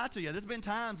not going to lie to you. There's been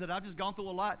times that I've just gone through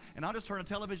a lot, and I'll just turn the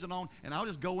television on, and I'll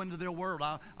just go into their world.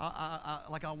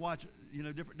 I'll watch,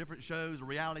 different shows or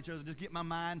reality shows, and just get my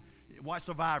mind, watch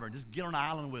Survivor, and just get on an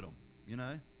island with them,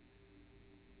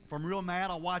 If I'm real mad,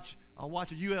 I'll watch a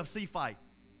UFC fight.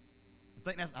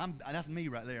 I think that's me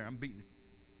right there. I'm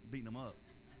beating them up.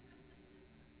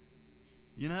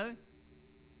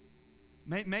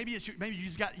 Maybe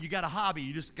you got a hobby.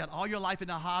 You just got all your life in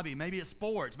a hobby. Maybe it's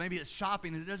sports. Maybe it's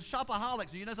shopping. There's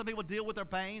shopaholics. Some people deal with their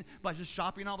pain by just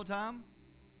shopping all the time.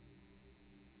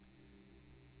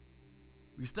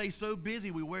 We stay so busy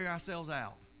we wear ourselves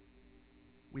out.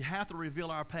 We have to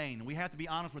reveal our pain. We have to be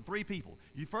honest with three people.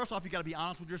 First off, you got to be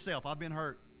honest with yourself. I've been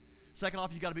hurt. Second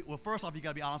off, first off, you got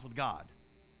to be honest with God.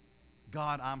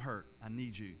 God, I'm hurt. I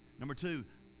need you. Number two,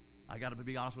 I got to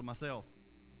be honest with myself.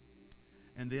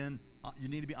 And then you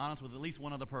need to be honest with at least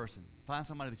one other person. Find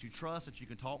somebody that you trust, that you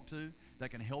can talk to, that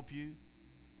can help you,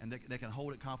 and that can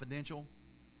hold it confidential,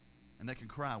 and that can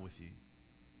cry with you.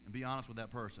 And be honest with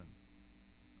that person.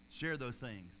 Share those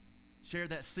things. Share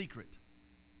that secret.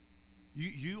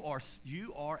 You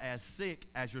are as sick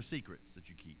as your secrets that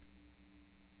you keep.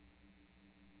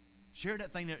 Share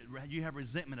that thing that you have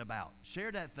resentment about.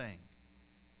 Share that thing.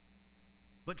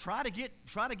 But try to get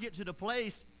to the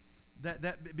place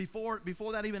that before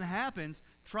that even happens,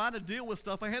 try to deal with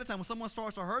stuff ahead of time. When someone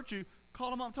starts to hurt you, call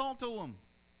them up, talk to them.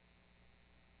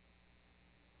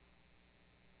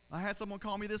 I had someone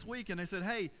call me this week, and they said,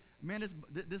 "Hey, man,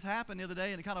 this happened the other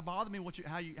day, and it kind of bothered me what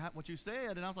you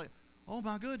said." And I was like, "Oh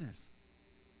my goodness,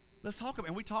 let's talk about it."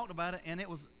 And we talked about it, and it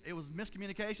was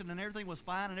miscommunication, and everything was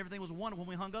fine, and everything was wonderful.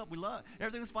 When we hung up,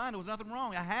 everything was fine. There was nothing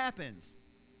wrong. It happens.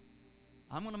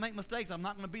 I'm going to make mistakes. I'm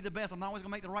not going to be the best. I'm not always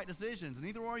going to make the right decisions, and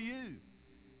neither are you.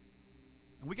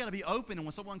 And we got to be open, and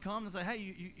when someone comes and say,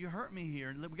 "Hey, you hurt me here,"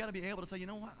 and we got to be able to say, "You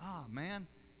know what? Man,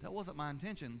 that wasn't my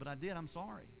intention, but I did. I'm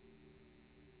sorry."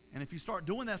 And if you start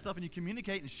doing that stuff and you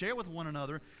communicate and share with one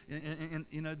another, and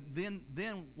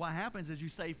then what happens is you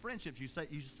save friendships. You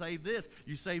save this.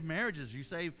 You save marriages. You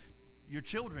save your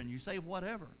children. You save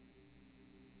whatever.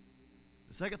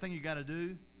 The second thing you got to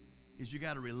do is you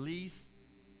got to release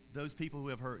those people who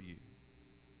have hurt you.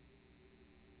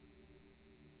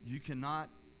 You cannot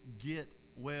get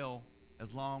well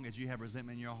as long as you have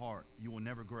resentment in your heart. You will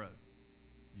never grow.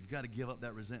 You've got to give up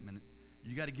that resentment.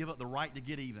 You got to give up the right to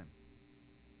get even.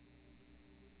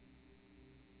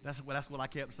 That's what I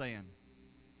kept saying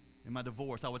in my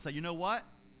divorce. I would say, "You know what?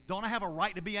 Don't I have a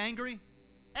right to be angry?"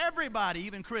 Everybody,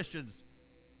 even Christians.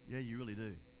 Yeah, you really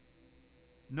do.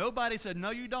 Nobody said,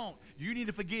 "No, you don't. You need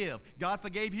to forgive. God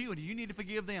forgave you, and you need to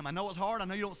forgive them." I know it's hard. I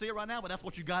know you don't see it right now, but that's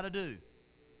what you got to do.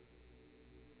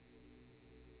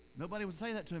 Nobody would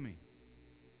say that to me.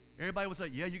 Everybody would say,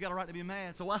 "Yeah, you got a right to be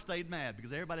mad." So I stayed mad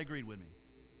because everybody agreed with me.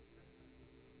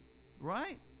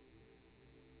 Right?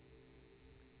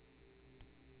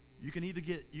 You can either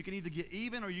get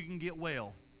even or you can get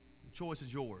well. The choice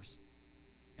is yours.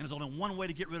 And there's only one way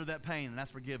to get rid of that pain, and that's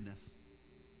forgiveness.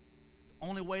 The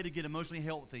only way to get emotionally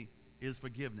healthy is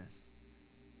forgiveness.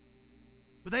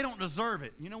 But they don't deserve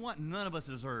it. You know what? None of us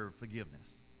deserve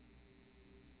forgiveness.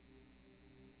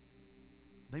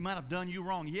 They might have done you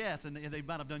wrong, yes, and they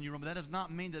might have done you wrong, but that does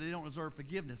not mean that they don't deserve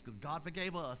forgiveness, because God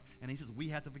forgave us, and He says we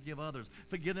have to forgive others.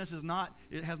 Forgiveness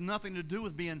it has nothing to do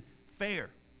with being fair.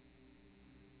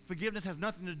 Forgiveness has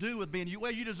nothing to do with being,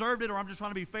 you deserved it, or I'm just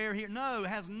trying to be fair here. No, it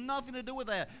has nothing to do with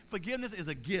that. Forgiveness is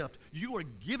a gift. You are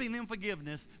giving them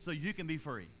forgiveness so you can be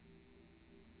free.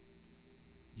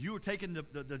 You are taking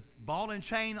the ball and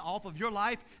chain off of your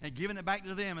life and giving it back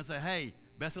to them and say, "Hey,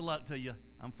 best of luck to you.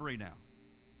 I'm free now.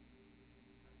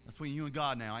 That's between you and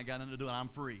God now. I ain't got nothing to do with it. I'm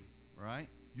free." Right?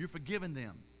 You're forgiving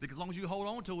them. Because as long as you hold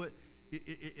on to it,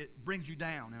 it brings you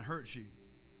down and hurts you.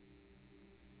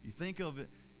 You think of it,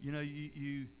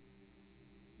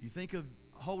 you think of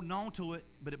holding on to it,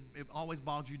 but it always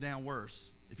bogs you down worse.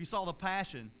 If you saw the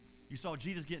Passion, you saw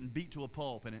Jesus getting beat to a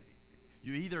pulp, and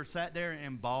you either sat there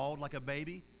and bawled like a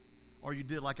baby, or you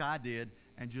did like I did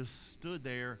and just stood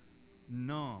there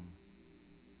numb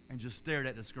and just stared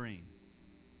at the screen.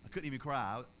 I couldn't even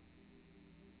cry.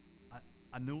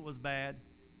 I knew it was bad,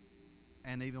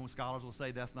 and even when scholars will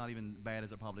say that's not even bad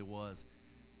as it probably was,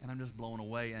 and I'm just blown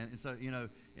away. And so,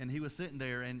 and he was sitting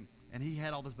there, and he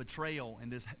had all this betrayal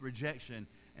and this rejection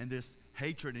and this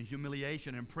hatred and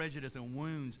humiliation and prejudice and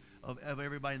wounds of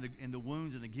everybody, and the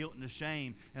wounds and the guilt and the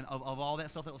shame and of all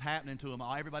that stuff that was happening to him.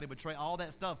 Everybody betrayed, all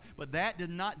that stuff. But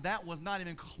that was not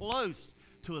even close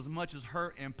to as much as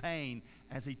hurt and pain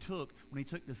as he took when he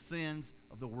took the sins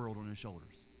of the world on his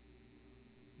shoulders.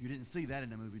 You didn't see that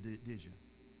in the movie, did you?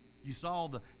 You saw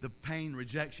the pain,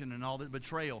 rejection, and all the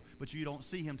betrayal, but you don't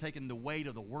see him taking the weight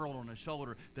of the world on his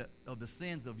shoulder, of the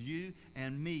sins of you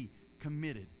and me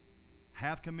committed.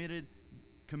 Have committed,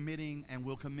 committing, and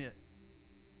will commit.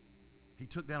 He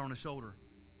took that on his shoulder.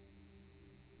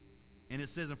 And it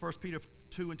says in 1 Peter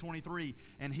 2:23,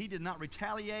 and he did not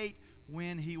retaliate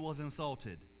when he was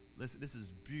insulted. Listen, this is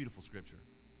beautiful scripture.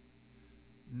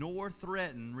 Nor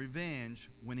threaten revenge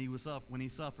when he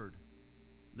suffered.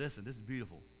 Listen, this is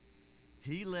beautiful.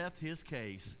 He left his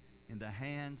case in the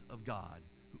hands of God,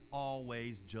 who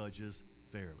always judges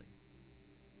fairly.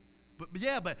 But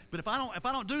if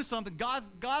I don't do something, God's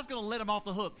going to let him off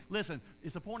the hook. Listen,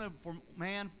 it's appointed for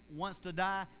man once to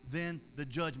die, then the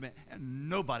judgment, and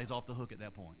nobody's off the hook at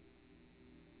that point.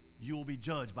 You will be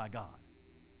judged by God.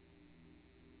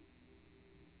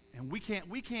 And we can't.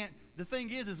 The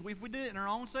thing is if we did it in our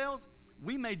own selves,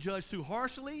 we may judge too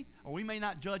harshly, or we may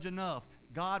not judge enough.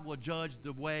 God will judge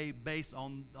the way based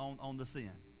on the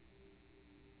sin.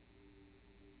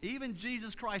 Even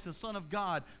Jesus Christ, the Son of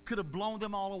God, could have blown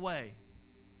them all away.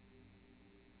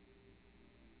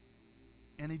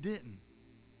 And he didn't.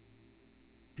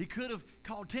 He could have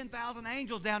called 10,000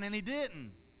 angels down, and he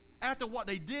didn't. After what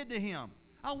they did to him.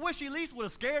 I wish he at least would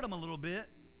have scared them a little bit.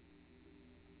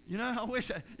 You know, I wish,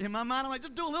 in my mind, I'm like,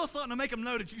 just do a little something to make them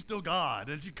know that you're still God.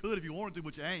 That you could if you wanted to,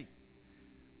 but you ain't.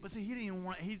 But see, he didn't even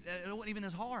want, it wasn't even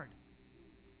his heart.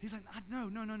 He's like, no,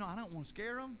 I don't want to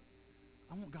scare them.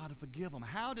 I want God to forgive them.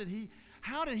 How did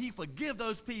he forgive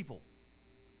those people?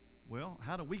 Well,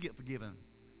 how do we get forgiven?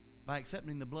 By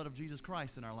accepting the blood of Jesus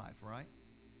Christ in our life, right?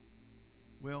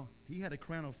 Well, he had a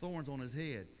crown of thorns on his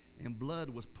head, and blood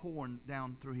was pouring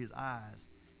down through his eyes.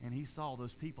 And he saw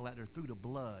those people out there through the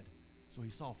blood, so he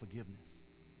saw forgiveness.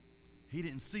 He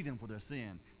didn't see them for their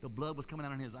sin. The blood was coming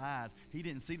out in his eyes. He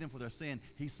didn't see them for their sin.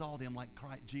 He saw them like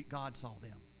God saw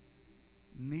them,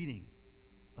 needing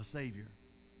a Savior.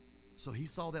 So he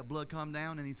saw that blood come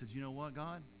down, and he says, you know what,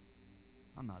 God?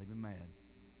 I'm not even mad.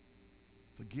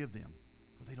 Forgive them,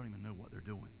 for they don't even know what they're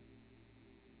doing.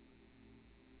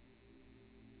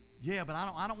 Yeah, but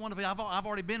I don't want to be. I've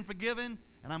already been forgiven,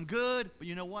 and I'm good. But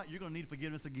you know what? You're going to need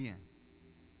forgiveness again.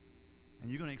 And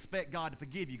you're going to expect God to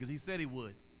forgive you because he said he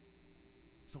would.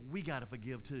 So we got to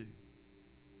forgive too.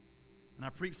 And I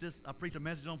preach a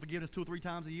message on forgiveness 2 or 3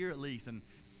 times a year at least. And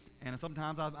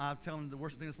sometimes I'm telling the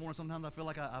worship thing this morning. Sometimes I feel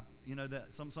like that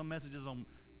some messages on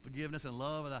forgiveness and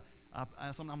love. And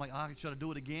I'm like, should I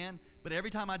do it again? But every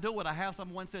time I do it, I have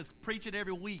someone says, preach it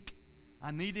every week.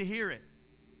 I need to hear it.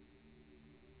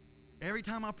 Every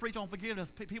time I preach on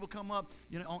forgiveness, people come up,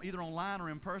 either online or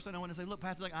in person, and say, "Look,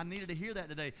 Pastor, I needed to hear that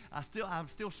today. I'm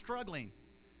still struggling,"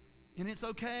 and it's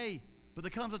okay. But there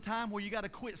comes a time where you got to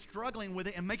quit struggling with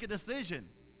it and make a decision: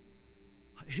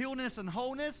 healness and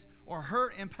wholeness, or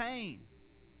hurt and pain.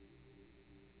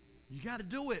 You got to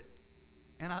do it.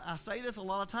 And I say this a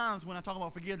lot of times when I talk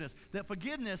about forgiveness: that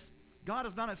forgiveness, God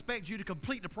does not expect you to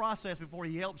complete the process before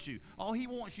he helps you. All he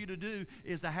wants you to do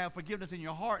is to have forgiveness in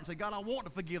your heart and say, God, I want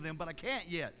to forgive them, but I can't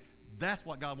yet. That's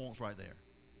what God wants right there.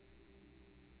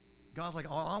 God's like,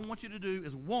 all I want you to do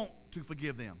is want to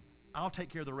forgive them. I'll take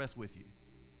care of the rest with you.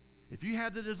 If you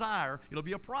have the desire, it'll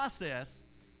be a process,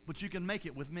 but you can make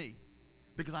it with me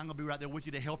because I'm going to be right there with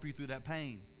you to help you through that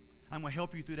pain. I'm going to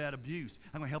help you through that abuse.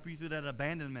 I'm going to help you through that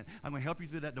abandonment. I'm going to help you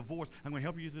through that divorce. I'm going to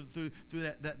help you through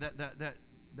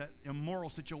that immoral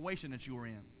situation that you were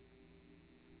in.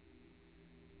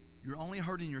 You're only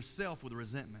hurting yourself with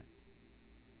resentment.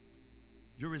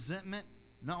 Your resentment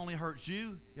not only hurts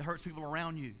you, it hurts people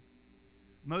around you.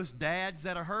 Most dads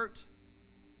that are hurt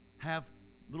have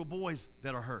little boys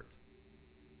that are hurt.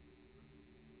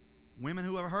 Women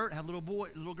who are hurt have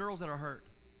little girls that are hurt.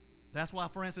 That's why,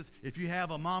 for instance, if you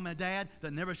have a mom and dad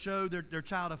that never show their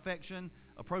child affection,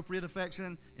 appropriate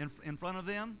affection in front of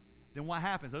them, then what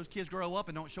happens? Those kids grow up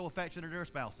and don't show affection to their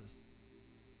spouses.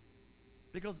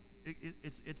 Because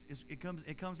it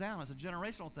comes down. It's a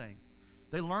generational thing.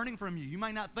 They're learning from you. You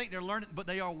may not think they're learning, but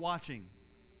they are watching.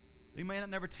 They may not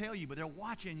never tell you, but they're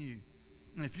watching you.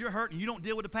 And if you're hurt and you don't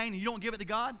deal with the pain and you don't give it to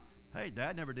God, hey,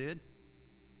 Dad never did.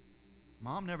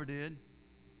 Mom never did.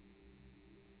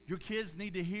 Your kids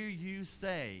need to hear you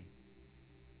say,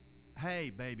 hey,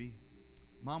 baby,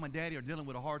 Mom and Daddy are dealing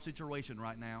with a hard situation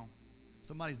right now.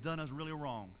 Somebody's done us really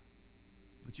wrong.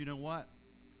 But you know what?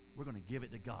 We're going to give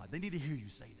it to God. They need to hear you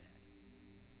say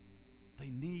that.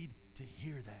 They need to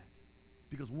hear that.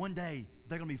 Because one day,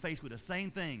 they're going to be faced with the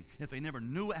same thing. If they never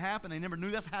knew it happened, they never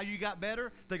knew that's how you got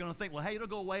better, they're going to think, well, hey, it'll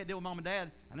go away. It did with Mom and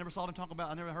Dad. I never saw them talk about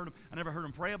it. I never heard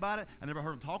them pray about it. I never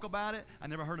heard them talk about it. I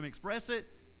never heard them express it.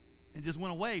 It just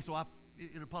went away. So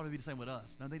it'll probably be the same with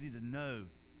us. No, they need to know.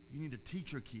 You need to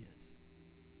teach your kids.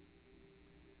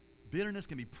 Bitterness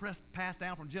can be passed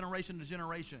down from generation to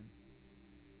generation.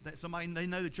 That they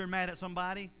know that you're mad at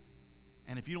somebody,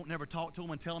 and if you don't never talk to them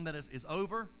and tell them that it's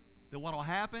over, then what will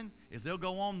happen is they'll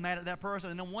go on mad at that person,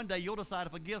 and then one day you'll decide to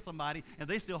forgive somebody, and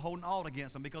they're still holding alt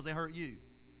against them because they hurt you.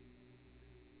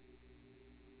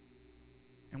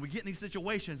 And we get in these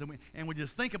situations, and we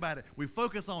just think about it. We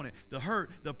focus on it. The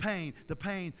hurt, the pain,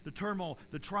 the turmoil,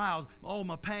 the trials. Oh,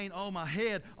 my pain. Oh, my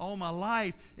head. Oh, my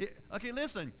life. Okay,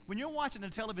 listen. When you're watching a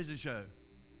television show,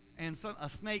 and a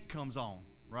snake comes on,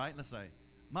 right? Let's say.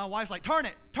 My wife's like, turn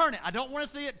it. I don't want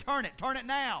to see it. Turn it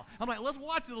now. I'm like, let's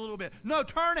watch it a little bit. No,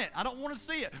 turn it. I don't want to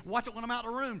see it. Watch it when I'm out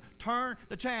of the room. Turn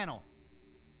the channel.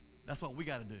 That's what we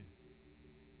got to do.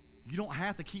 You don't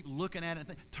have to keep looking at it and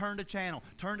think, turn the channel.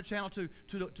 Turn the channel to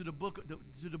the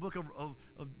book of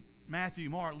Matthew,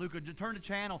 Mark, Luke. Turn the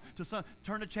channel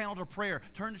to prayer.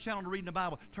 Turn the channel to reading the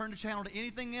Bible. Turn the channel to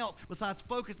anything else besides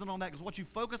focusing on that, because what you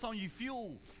focus on, you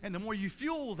fuel. And the more you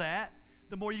fuel that,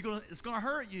 the more it's going to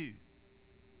hurt you.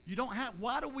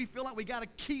 Why do we feel like we got to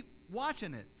keep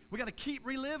watching it? We got to keep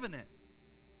reliving it.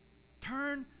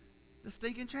 Turn the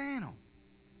stinking channel.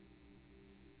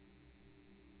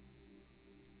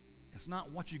 It's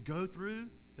not what you go through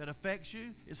that affects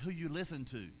you. It's who you listen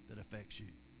to that affects you.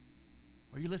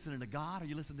 Are you listening to God, or are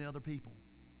you listening to other people?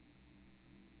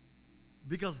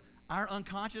 Because our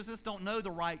unconsciousness they don't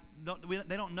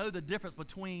know the difference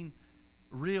between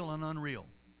real and unreal.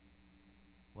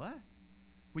 What?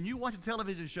 When you watch a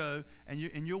television show and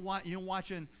you're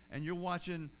watching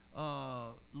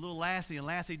little Lassie, and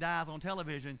Lassie dies on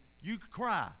television, you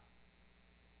cry.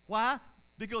 Why?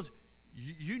 Because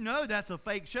you know that's a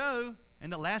fake show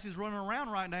and that Lassie's running around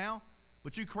right now,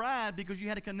 but you cried because you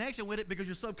had a connection with it, because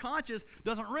your subconscious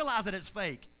doesn't realize that it's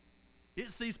fake.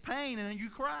 It sees pain and then you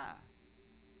cry.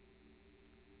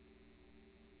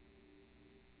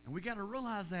 And we got to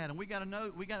realize that, and we got to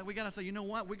know, we got to say, you know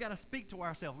what? We got to speak to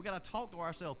ourselves. We got to talk to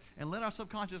ourselves and let our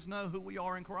subconscious know who we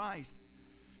are in Christ.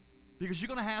 Because you're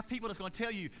going to have people that's going to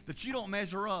tell you that you don't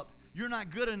measure up, you're not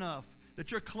good enough,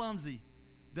 that you're clumsy,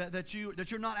 that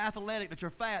you're not athletic, that you're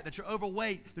fat, that you're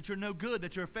overweight, that you're no good,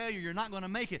 that you're a failure, you're not going to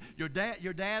make it. Your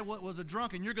dad was a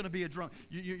drunk, and you're going to be a drunk.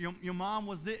 Your mom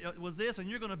was this, and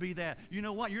you're going to be that. You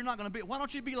know what? You're not going to be. Why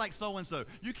don't you be like so and so?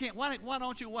 You can't. Why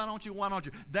don't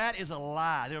you? That is a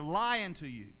lie. They're lying to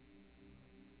you.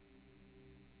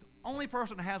 The only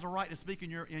person that has a right to speak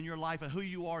in your life and who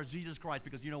you are is Jesus Christ.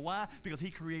 Because you know why? Because He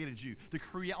created you.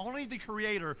 Only the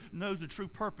Creator knows the true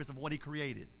purpose of what He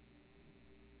created.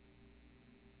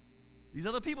 These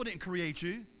other people didn't create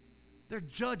you. They're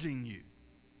judging you.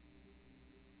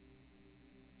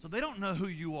 So they don't know who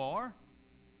you are.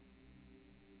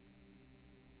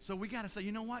 So we got to say,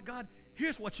 you know what, God,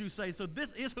 here's what you say. So this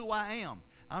is who I am.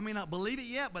 I may not believe it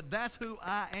yet, but that's who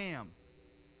I am.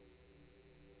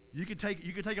 You could take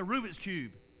a Rubik's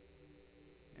Cube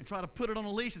and try to put it on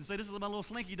a leash and say, this is my little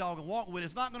slinky dog, and walk with it.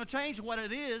 It's not going to change what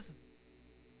it is.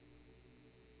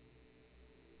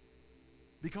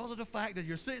 Because of the fact that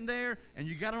you're sitting there and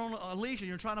you got it on a leash and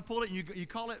you're trying to pull it, and you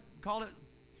call it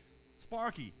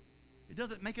Sparky. It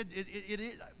doesn't make it.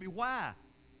 Why?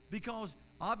 Because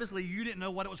obviously you didn't know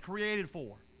what it was created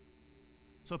for.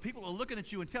 So people are looking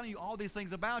at you and telling you all these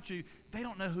things about you. They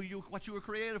don't know what you were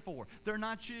created for. They're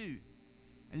not you,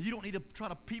 and you don't need to try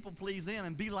to people please them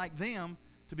and be like them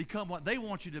to become what they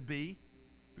want you to be,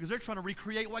 because they're trying to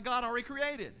recreate what God already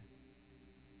created.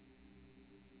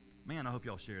 Man, I hope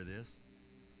y'all share this.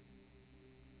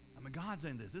 I mean, God's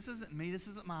in this. This isn't me. This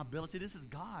isn't my ability. This is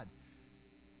God.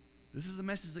 This is the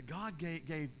message that God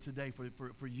gave today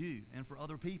for you and for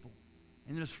other people.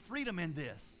 And there's freedom in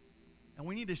this. And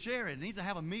we need to share it. It needs to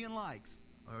have 1 million likes,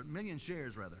 or 1 million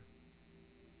shares, rather.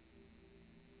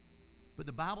 But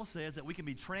the Bible says that we can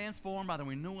be transformed by the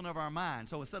renewing of our mind.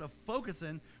 So instead of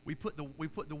focusing, we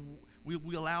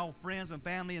allow friends and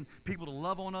family and people to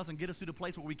love on us and get us to the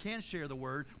place where we can share the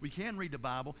Word, we can read the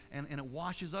Bible, and it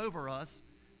washes over us.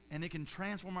 And it can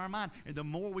transform our mind. And the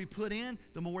more we put in,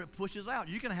 the more it pushes out.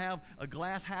 You can have a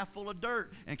glass half full of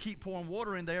dirt and keep pouring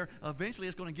water in there. Eventually,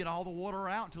 it's going to get all the water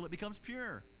out until it becomes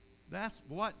pure. That's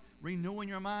what renewing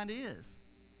your mind is.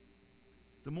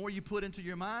 The more you put into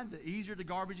your mind, the easier the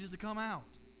garbage is to come out.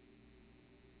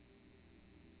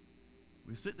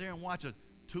 We sit there and watch a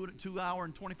 2 hour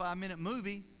and 25-minute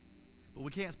movie, but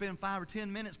we can't spend 5 or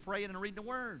 10 minutes praying and reading the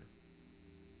Word.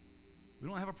 We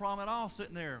don't have a problem at all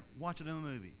sitting there watching a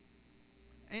movie.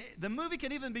 And the movie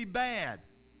can even be bad.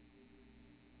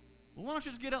 Well, why don't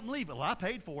you just get up and leave it? Well, I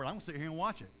paid for it. I'm going to sit here and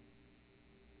watch it.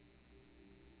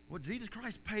 Well, Jesus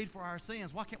Christ paid for our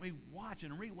sins. Why can't we watch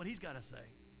and read what he's got to say?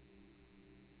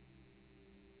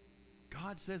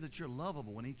 God says that you're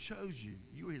lovable, and he chose you.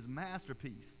 You are his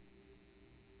masterpiece.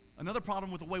 Another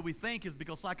problem with the way we think is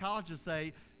because psychologists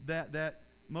say that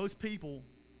most people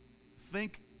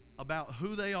think about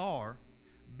who they are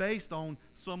based on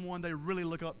someone they really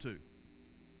look up to.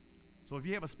 So if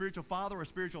you have a spiritual father or a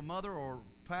spiritual mother or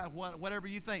whatever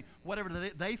you think, whatever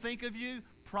they think of you,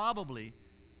 probably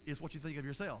is what you think of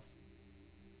yourself.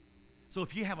 So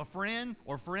if you have a friend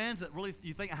or friends that really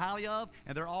you think highly of,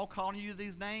 and they're all calling you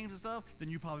these names and stuff, then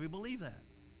you probably believe that.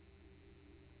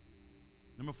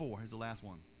 Number 4, here's the last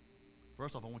one.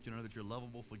 First off, I want you to know that you're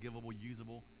lovable, forgivable,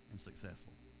 usable, and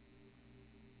successful.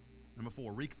 Number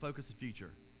 4, refocus the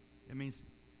future. It means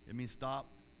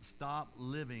stop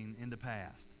living in the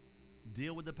past.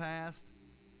 Deal with the past,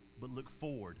 but look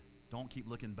forward. Don't keep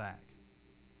looking back.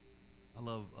 I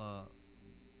love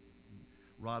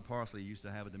Rod Parsley used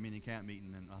to have a Dominion camp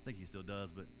meeting, and I think he still does,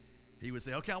 but he would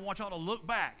say, okay, I want y'all to look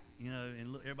back,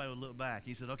 and everybody would look back.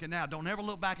 He said, okay, now don't ever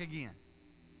look back again,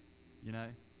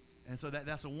 And so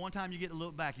that's the one time you get to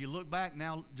look back. You look back,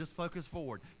 now just focus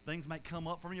forward. Things might come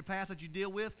up from your past that you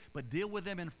deal with, but deal with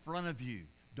them in front of you.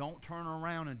 Don't turn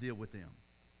around and deal with them.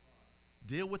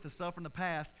 Deal with the stuff from the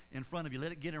past in front of you.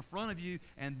 Let it get in front of you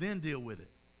and then deal with it.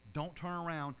 Don't turn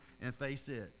around and face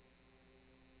it.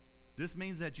 This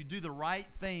means that you do the right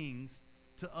things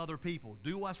to other people.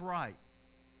 Do what's right.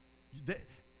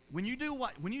 When you do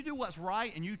what's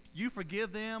right and you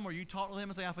forgive them or you talk to them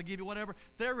and say, I forgive you, whatever,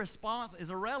 their response is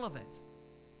irrelevant.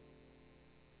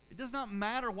 It does not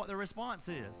matter what their response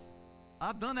is.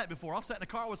 I've done that before. I've sat in a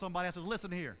car with somebody. I said,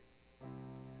 listen here.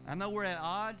 I know we're at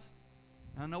odds.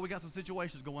 I know we got some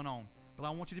situations going on. But I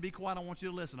want you to be quiet. I want you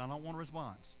to listen. I don't want a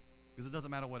response. Because it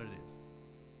doesn't matter what it is.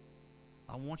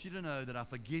 I want you to know that I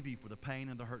forgive you for the pain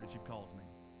and the hurt that you've caused me.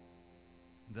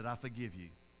 That I forgive you.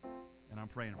 And I'm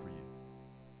praying for you.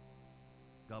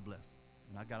 God bless.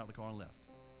 And I got out of the car and left.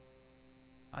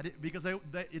 I didn't, because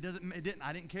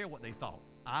I didn't care what they thought.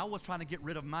 I was trying to get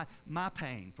rid of my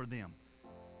pain for them.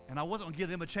 And I wasn't going to give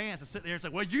them a chance to sit there and say,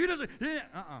 well, you doesn't.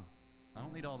 I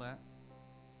don't need all that.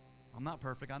 I'm not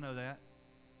perfect. I know that.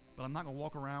 But I'm not going to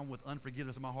walk around with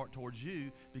unforgiveness in my heart towards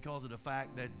you because of the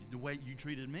fact that the way you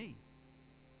treated me.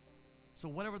 So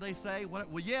whatever they say, but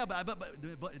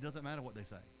it doesn't matter what they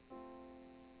say.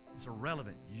 It's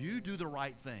irrelevant. You do the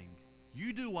right thing.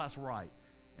 You do what's right,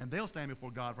 and they'll stand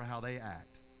before God for how they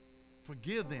act.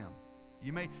 Forgive them.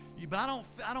 But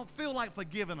I don't feel like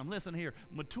forgiving them. Listen here,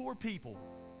 mature people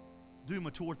do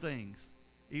mature things,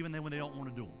 even when they don't want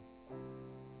to do them.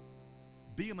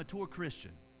 Be a mature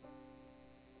Christian,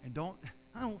 and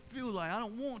I don't feel like I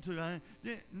don't want to.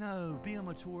 No, be a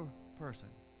mature person,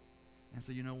 and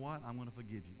say, you know what? I'm going to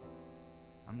forgive you.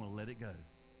 I'm going to let it go,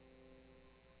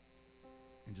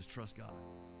 and just trust God.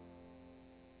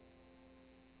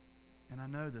 And I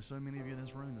know there's so many of you in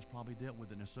this room that's probably dealt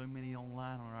with it. And there's so many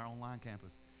online on our online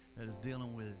campus that is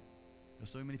dealing with it. There's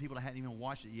so many people that hadn't even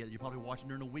watched it yet. You're probably watching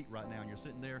during the week right now, and you're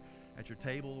sitting there at your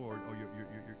table or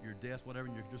your desk, whatever,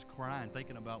 and you're just crying,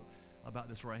 thinking about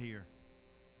this right here.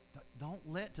 Don't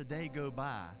let today go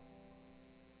by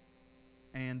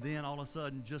and then all of a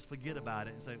sudden just forget about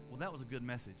it and say, well, that was a good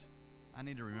message. I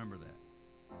need to remember that.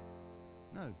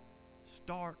 No.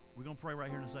 Start. We're going to pray right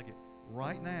here in a second.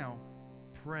 Right now,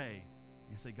 pray.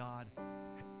 And say, God,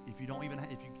 if you don't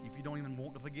even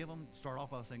want to forgive them, start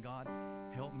off by saying, God,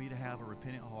 help me to have a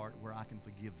repentant heart where I can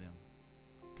forgive them.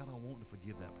 God, I want to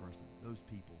forgive that person, those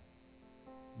people.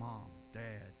 Mom,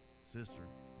 dad, sister,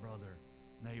 brother,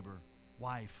 neighbor,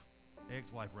 wife,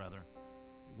 ex-wife rather,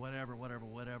 whatever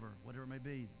it may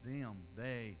be, them,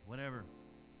 they, whatever.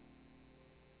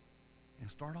 And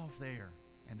start off there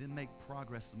and then make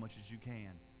progress as much as you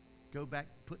can. Go back,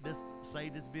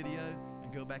 save this video,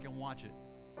 and go back and watch it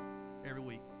every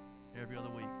week, every other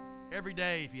week, every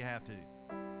day if you have to.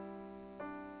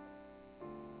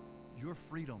 Your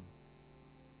freedom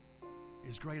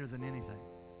is greater than anything.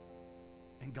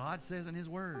 And God says in His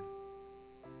Word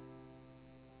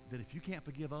that if you can't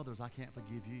forgive others, I can't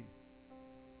forgive you.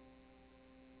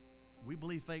 We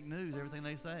believe fake news, everything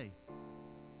they say.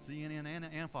 CNN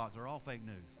and Fox are all fake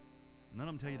news. None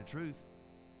of them tell you the truth.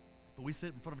 But we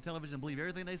sit in front of a television and believe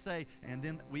everything they say, and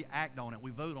then we act on it. We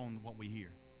vote on what we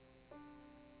hear.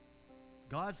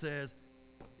 God says,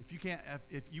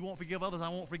 if you won't forgive others, I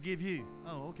won't forgive you.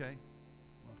 Oh, okay.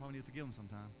 Well, I probably need to forgive them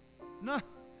sometime. No,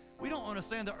 we don't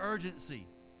understand the urgency.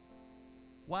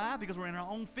 Why? Because we're in our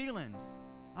own feelings.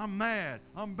 I'm mad.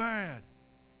 I'm bad.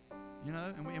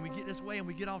 And we get this way, and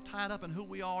we get all tied up in who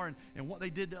we are and what they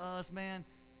did to us, man.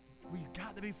 We've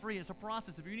got to be free. It's a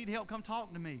process. If you need help, come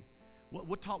talk to me.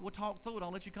 We'll talk through it.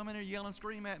 I'll let you come in there, yell and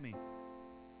scream at me.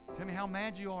 Tell me how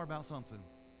mad you are about something.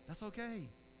 That's okay.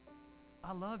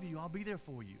 I love you. I'll be there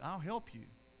for you. I'll help you.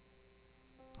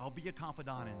 I'll be a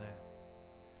confidant in that.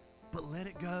 But let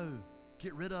it go.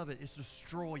 Get rid of it. It's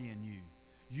destroying you.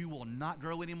 You will not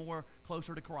grow any more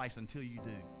closer to Christ until you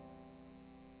do.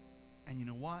 And you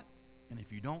know what? And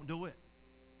if you don't do it,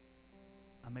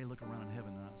 I may look around in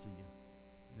heaven and not see you.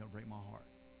 That'll break my heart.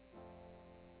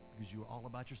 Because you were all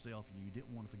about yourself and you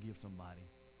didn't want to forgive somebody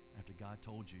after God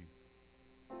told you,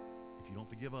 if you don't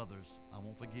forgive others, I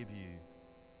won't forgive you.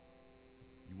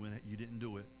 You didn't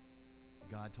do it.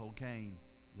 God told Cain,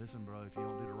 listen, bro, if you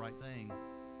don't do the right thing,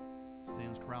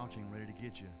 sin's crouching, ready to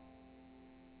get you.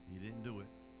 You didn't do it.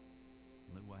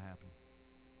 Look what happened.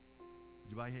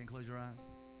 Would you bow your head and close your eyes?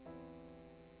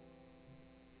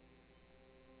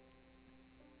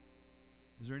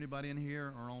 Is there anybody in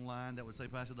here or online that would say,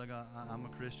 Pastor Doug, I'm a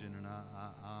Christian and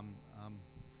I've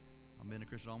been a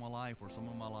Christian all my life or some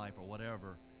of my life or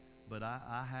whatever, but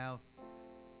I have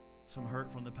some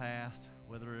hurt from the past,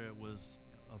 whether it was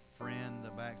a friend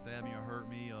that backstabbed me or hurt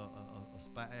me, a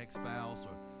ex-spouse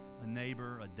or a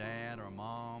neighbor, a dad or a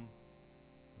mom,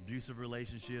 abusive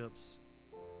relationships,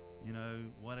 you know,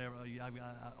 whatever,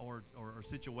 or a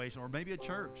situation, or maybe a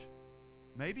church,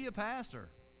 maybe a pastor.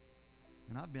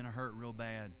 And I've been hurt real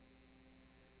bad.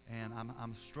 And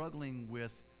I'm struggling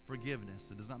with forgiveness.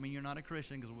 It does not mean you're not a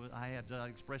Christian, because I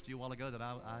expressed to you a while ago that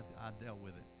I dealt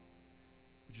with it.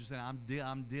 But you're saying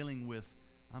I'm dealing with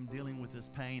this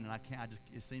pain, and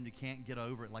it seems to can't get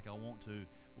over it like I want to.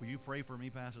 Will you pray for me,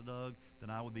 Pastor Doug, that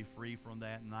I would be free from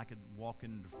that, and I could walk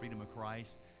in the freedom of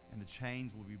Christ, and the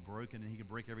chains will be broken, and He could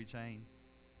break every chain?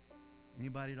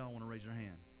 Anybody don't want to raise your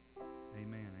hand?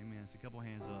 Amen. Amen. It's a couple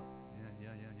hands up.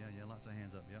 Yeah. Lots of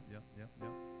hands up. Yep.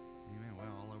 Amen. Well,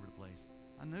 all over the place.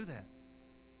 I knew that.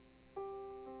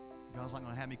 God's not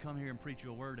going to have me come here and preach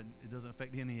you a word and it doesn't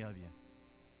affect any of you.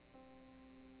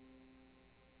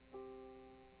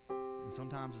 And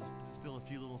sometimes there's still a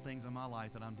few little things in my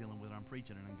life that I'm dealing with. I'm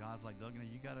preaching, and God's like, Doug,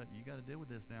 you gotta deal with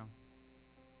this now.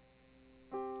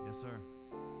 Yes, sir.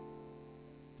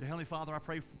 Dear Heavenly Father, I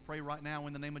pray right now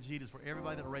in the name of Jesus for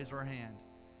everybody that raised their hand.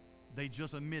 They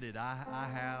just admitted, I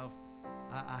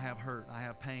have hurt, I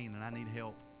have pain, and I need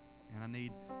help, and I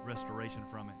need restoration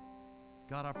from it.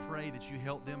 God, I pray that you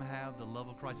help them have the love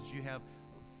of Christ, that you have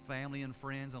family and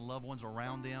friends and loved ones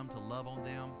around them to love on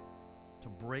them, to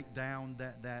break down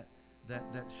that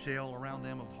shell around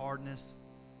them of hardness,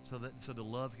 so the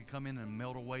love can come in and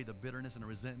melt away the bitterness and the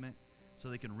resentment, so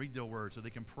they can read their word, so they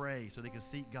can pray, so they can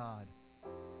seek God,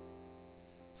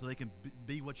 so they can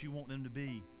be what you want them to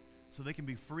be, so they can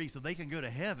be free, so they can go to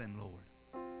heaven, Lord.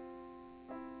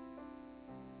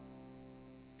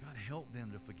 God, help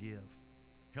them to forgive.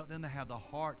 Help them to have the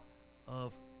heart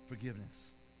of forgiveness.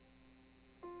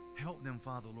 Help them,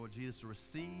 Father, Lord Jesus, to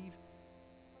receive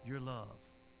your love.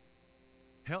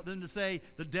 Help them to say,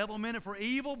 the devil meant it for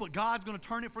evil, but God's going to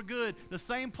turn it for good. The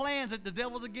same plans that the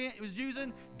devil was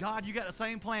using, God, you got the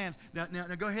same plans. Now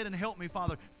go ahead and help me,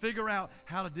 Father, figure out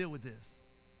how to deal with this.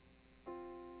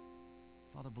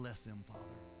 Father, bless them, Father.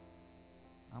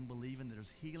 I'm believing that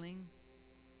there's healing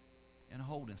and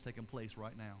wholeness taking place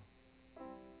right now.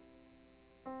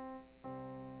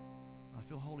 I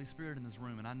feel Holy Spirit in this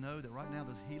room, and I know that right now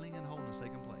there's healing and wholeness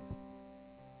taking place.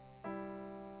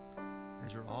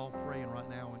 As you're all praying right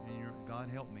now, and God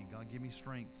help me, God give me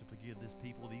strength to forgive this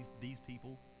people, these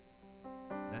people,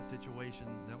 that situation,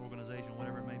 that organization,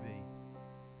 whatever it may be.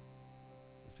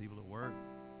 Those people at work,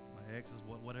 my exes,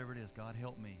 whatever it is, God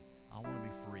help me. I want to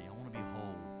be free. I want to be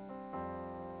whole.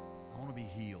 I want to be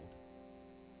healed.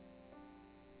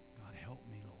 God, help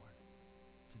me, Lord,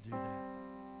 to do that.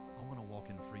 I want to walk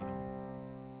in freedom.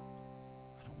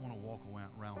 I don't want to walk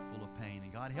around full of pain.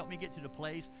 And God, help me get to the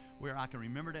place where I can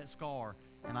remember that scar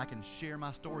and I can share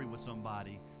my story with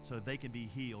somebody so they can be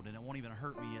healed, and it won't even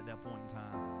hurt me at that point in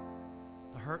time.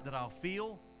 The hurt that I'll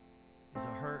feel is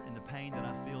a hurt and the pain that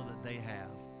I feel that they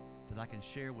have, that I can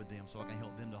share with them so I can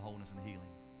help them to wholeness and healing.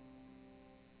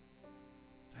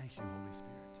 Thank you, Holy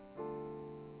Spirit.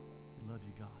 We love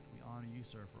you, God. We honor you,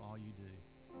 sir, for all you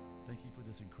do. Thank you for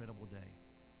this incredible day.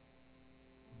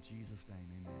 In Jesus' name,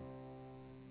 amen.